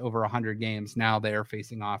lost over 100 games. Now they are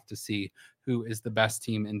facing off to see who is the best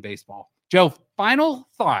team in baseball. Joe, final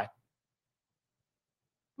thought.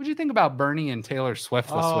 What do you think about Bernie and Taylor Swift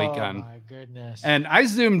this weekend? Oh my goodness! And I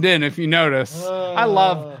zoomed in. If you notice, I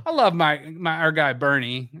love my our guy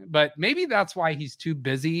Bernie, but maybe that's why he's too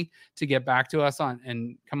busy to get back to us on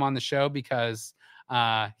and come on the show because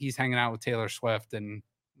he's hanging out with Taylor Swift, and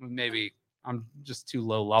maybe I'm just too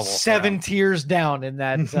low level. 7 tiers down in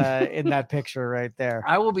that in that picture right there.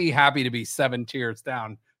 I will be happy to be 7 tiers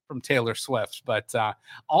down from Taylor Swift, but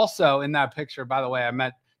also in that picture, by the way, I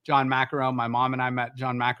met John McEnroe. My mom and I met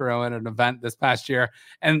John McEnroe at an event this past year,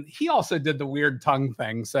 and he also did the weird tongue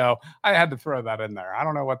thing. So I had to throw that in there. I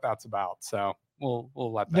don't know what that's about. So we'll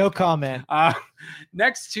let that no go. comment.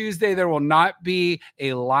 Next Tuesday, there will not be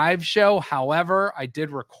a live show. However, I did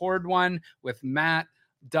record one with Matt,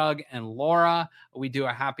 Doug, and Laura. We do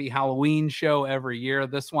a happy Halloween show every year.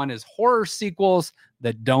 This one is horror sequels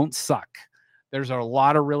that don't suck. There's a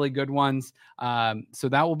lot of really good ones. So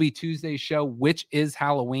that will be Tuesday's show, which is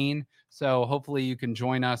Halloween. So hopefully you can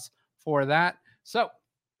join us for that. So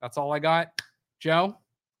that's all I got. Joe,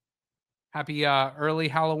 happy early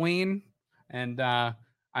Halloween. And I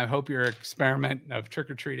hope your experiment of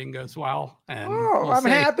trick-or-treating goes well. And I'm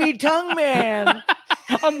happy tongue man.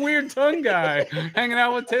 I'm weird tongue guy hanging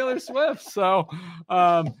out with Taylor Swift. So,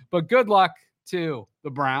 but good luck to the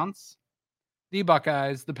Browns, the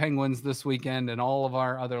Buckeyes, the Penguins this weekend, and all of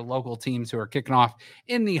our other local teams who are kicking off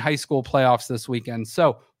in the high school playoffs this weekend.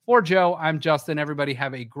 So for Joe, I'm Justin. Everybody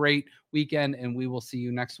have a great weekend, and we will see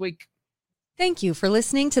you next week. Thank you for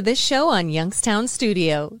listening to this show on Youngstown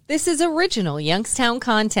Studio. This is original Youngstown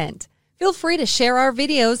content. Feel free to share our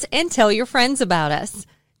videos and tell your friends about us.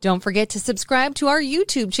 Don't forget to subscribe to our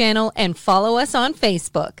YouTube channel and follow us on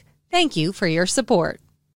Facebook. Thank you for your support.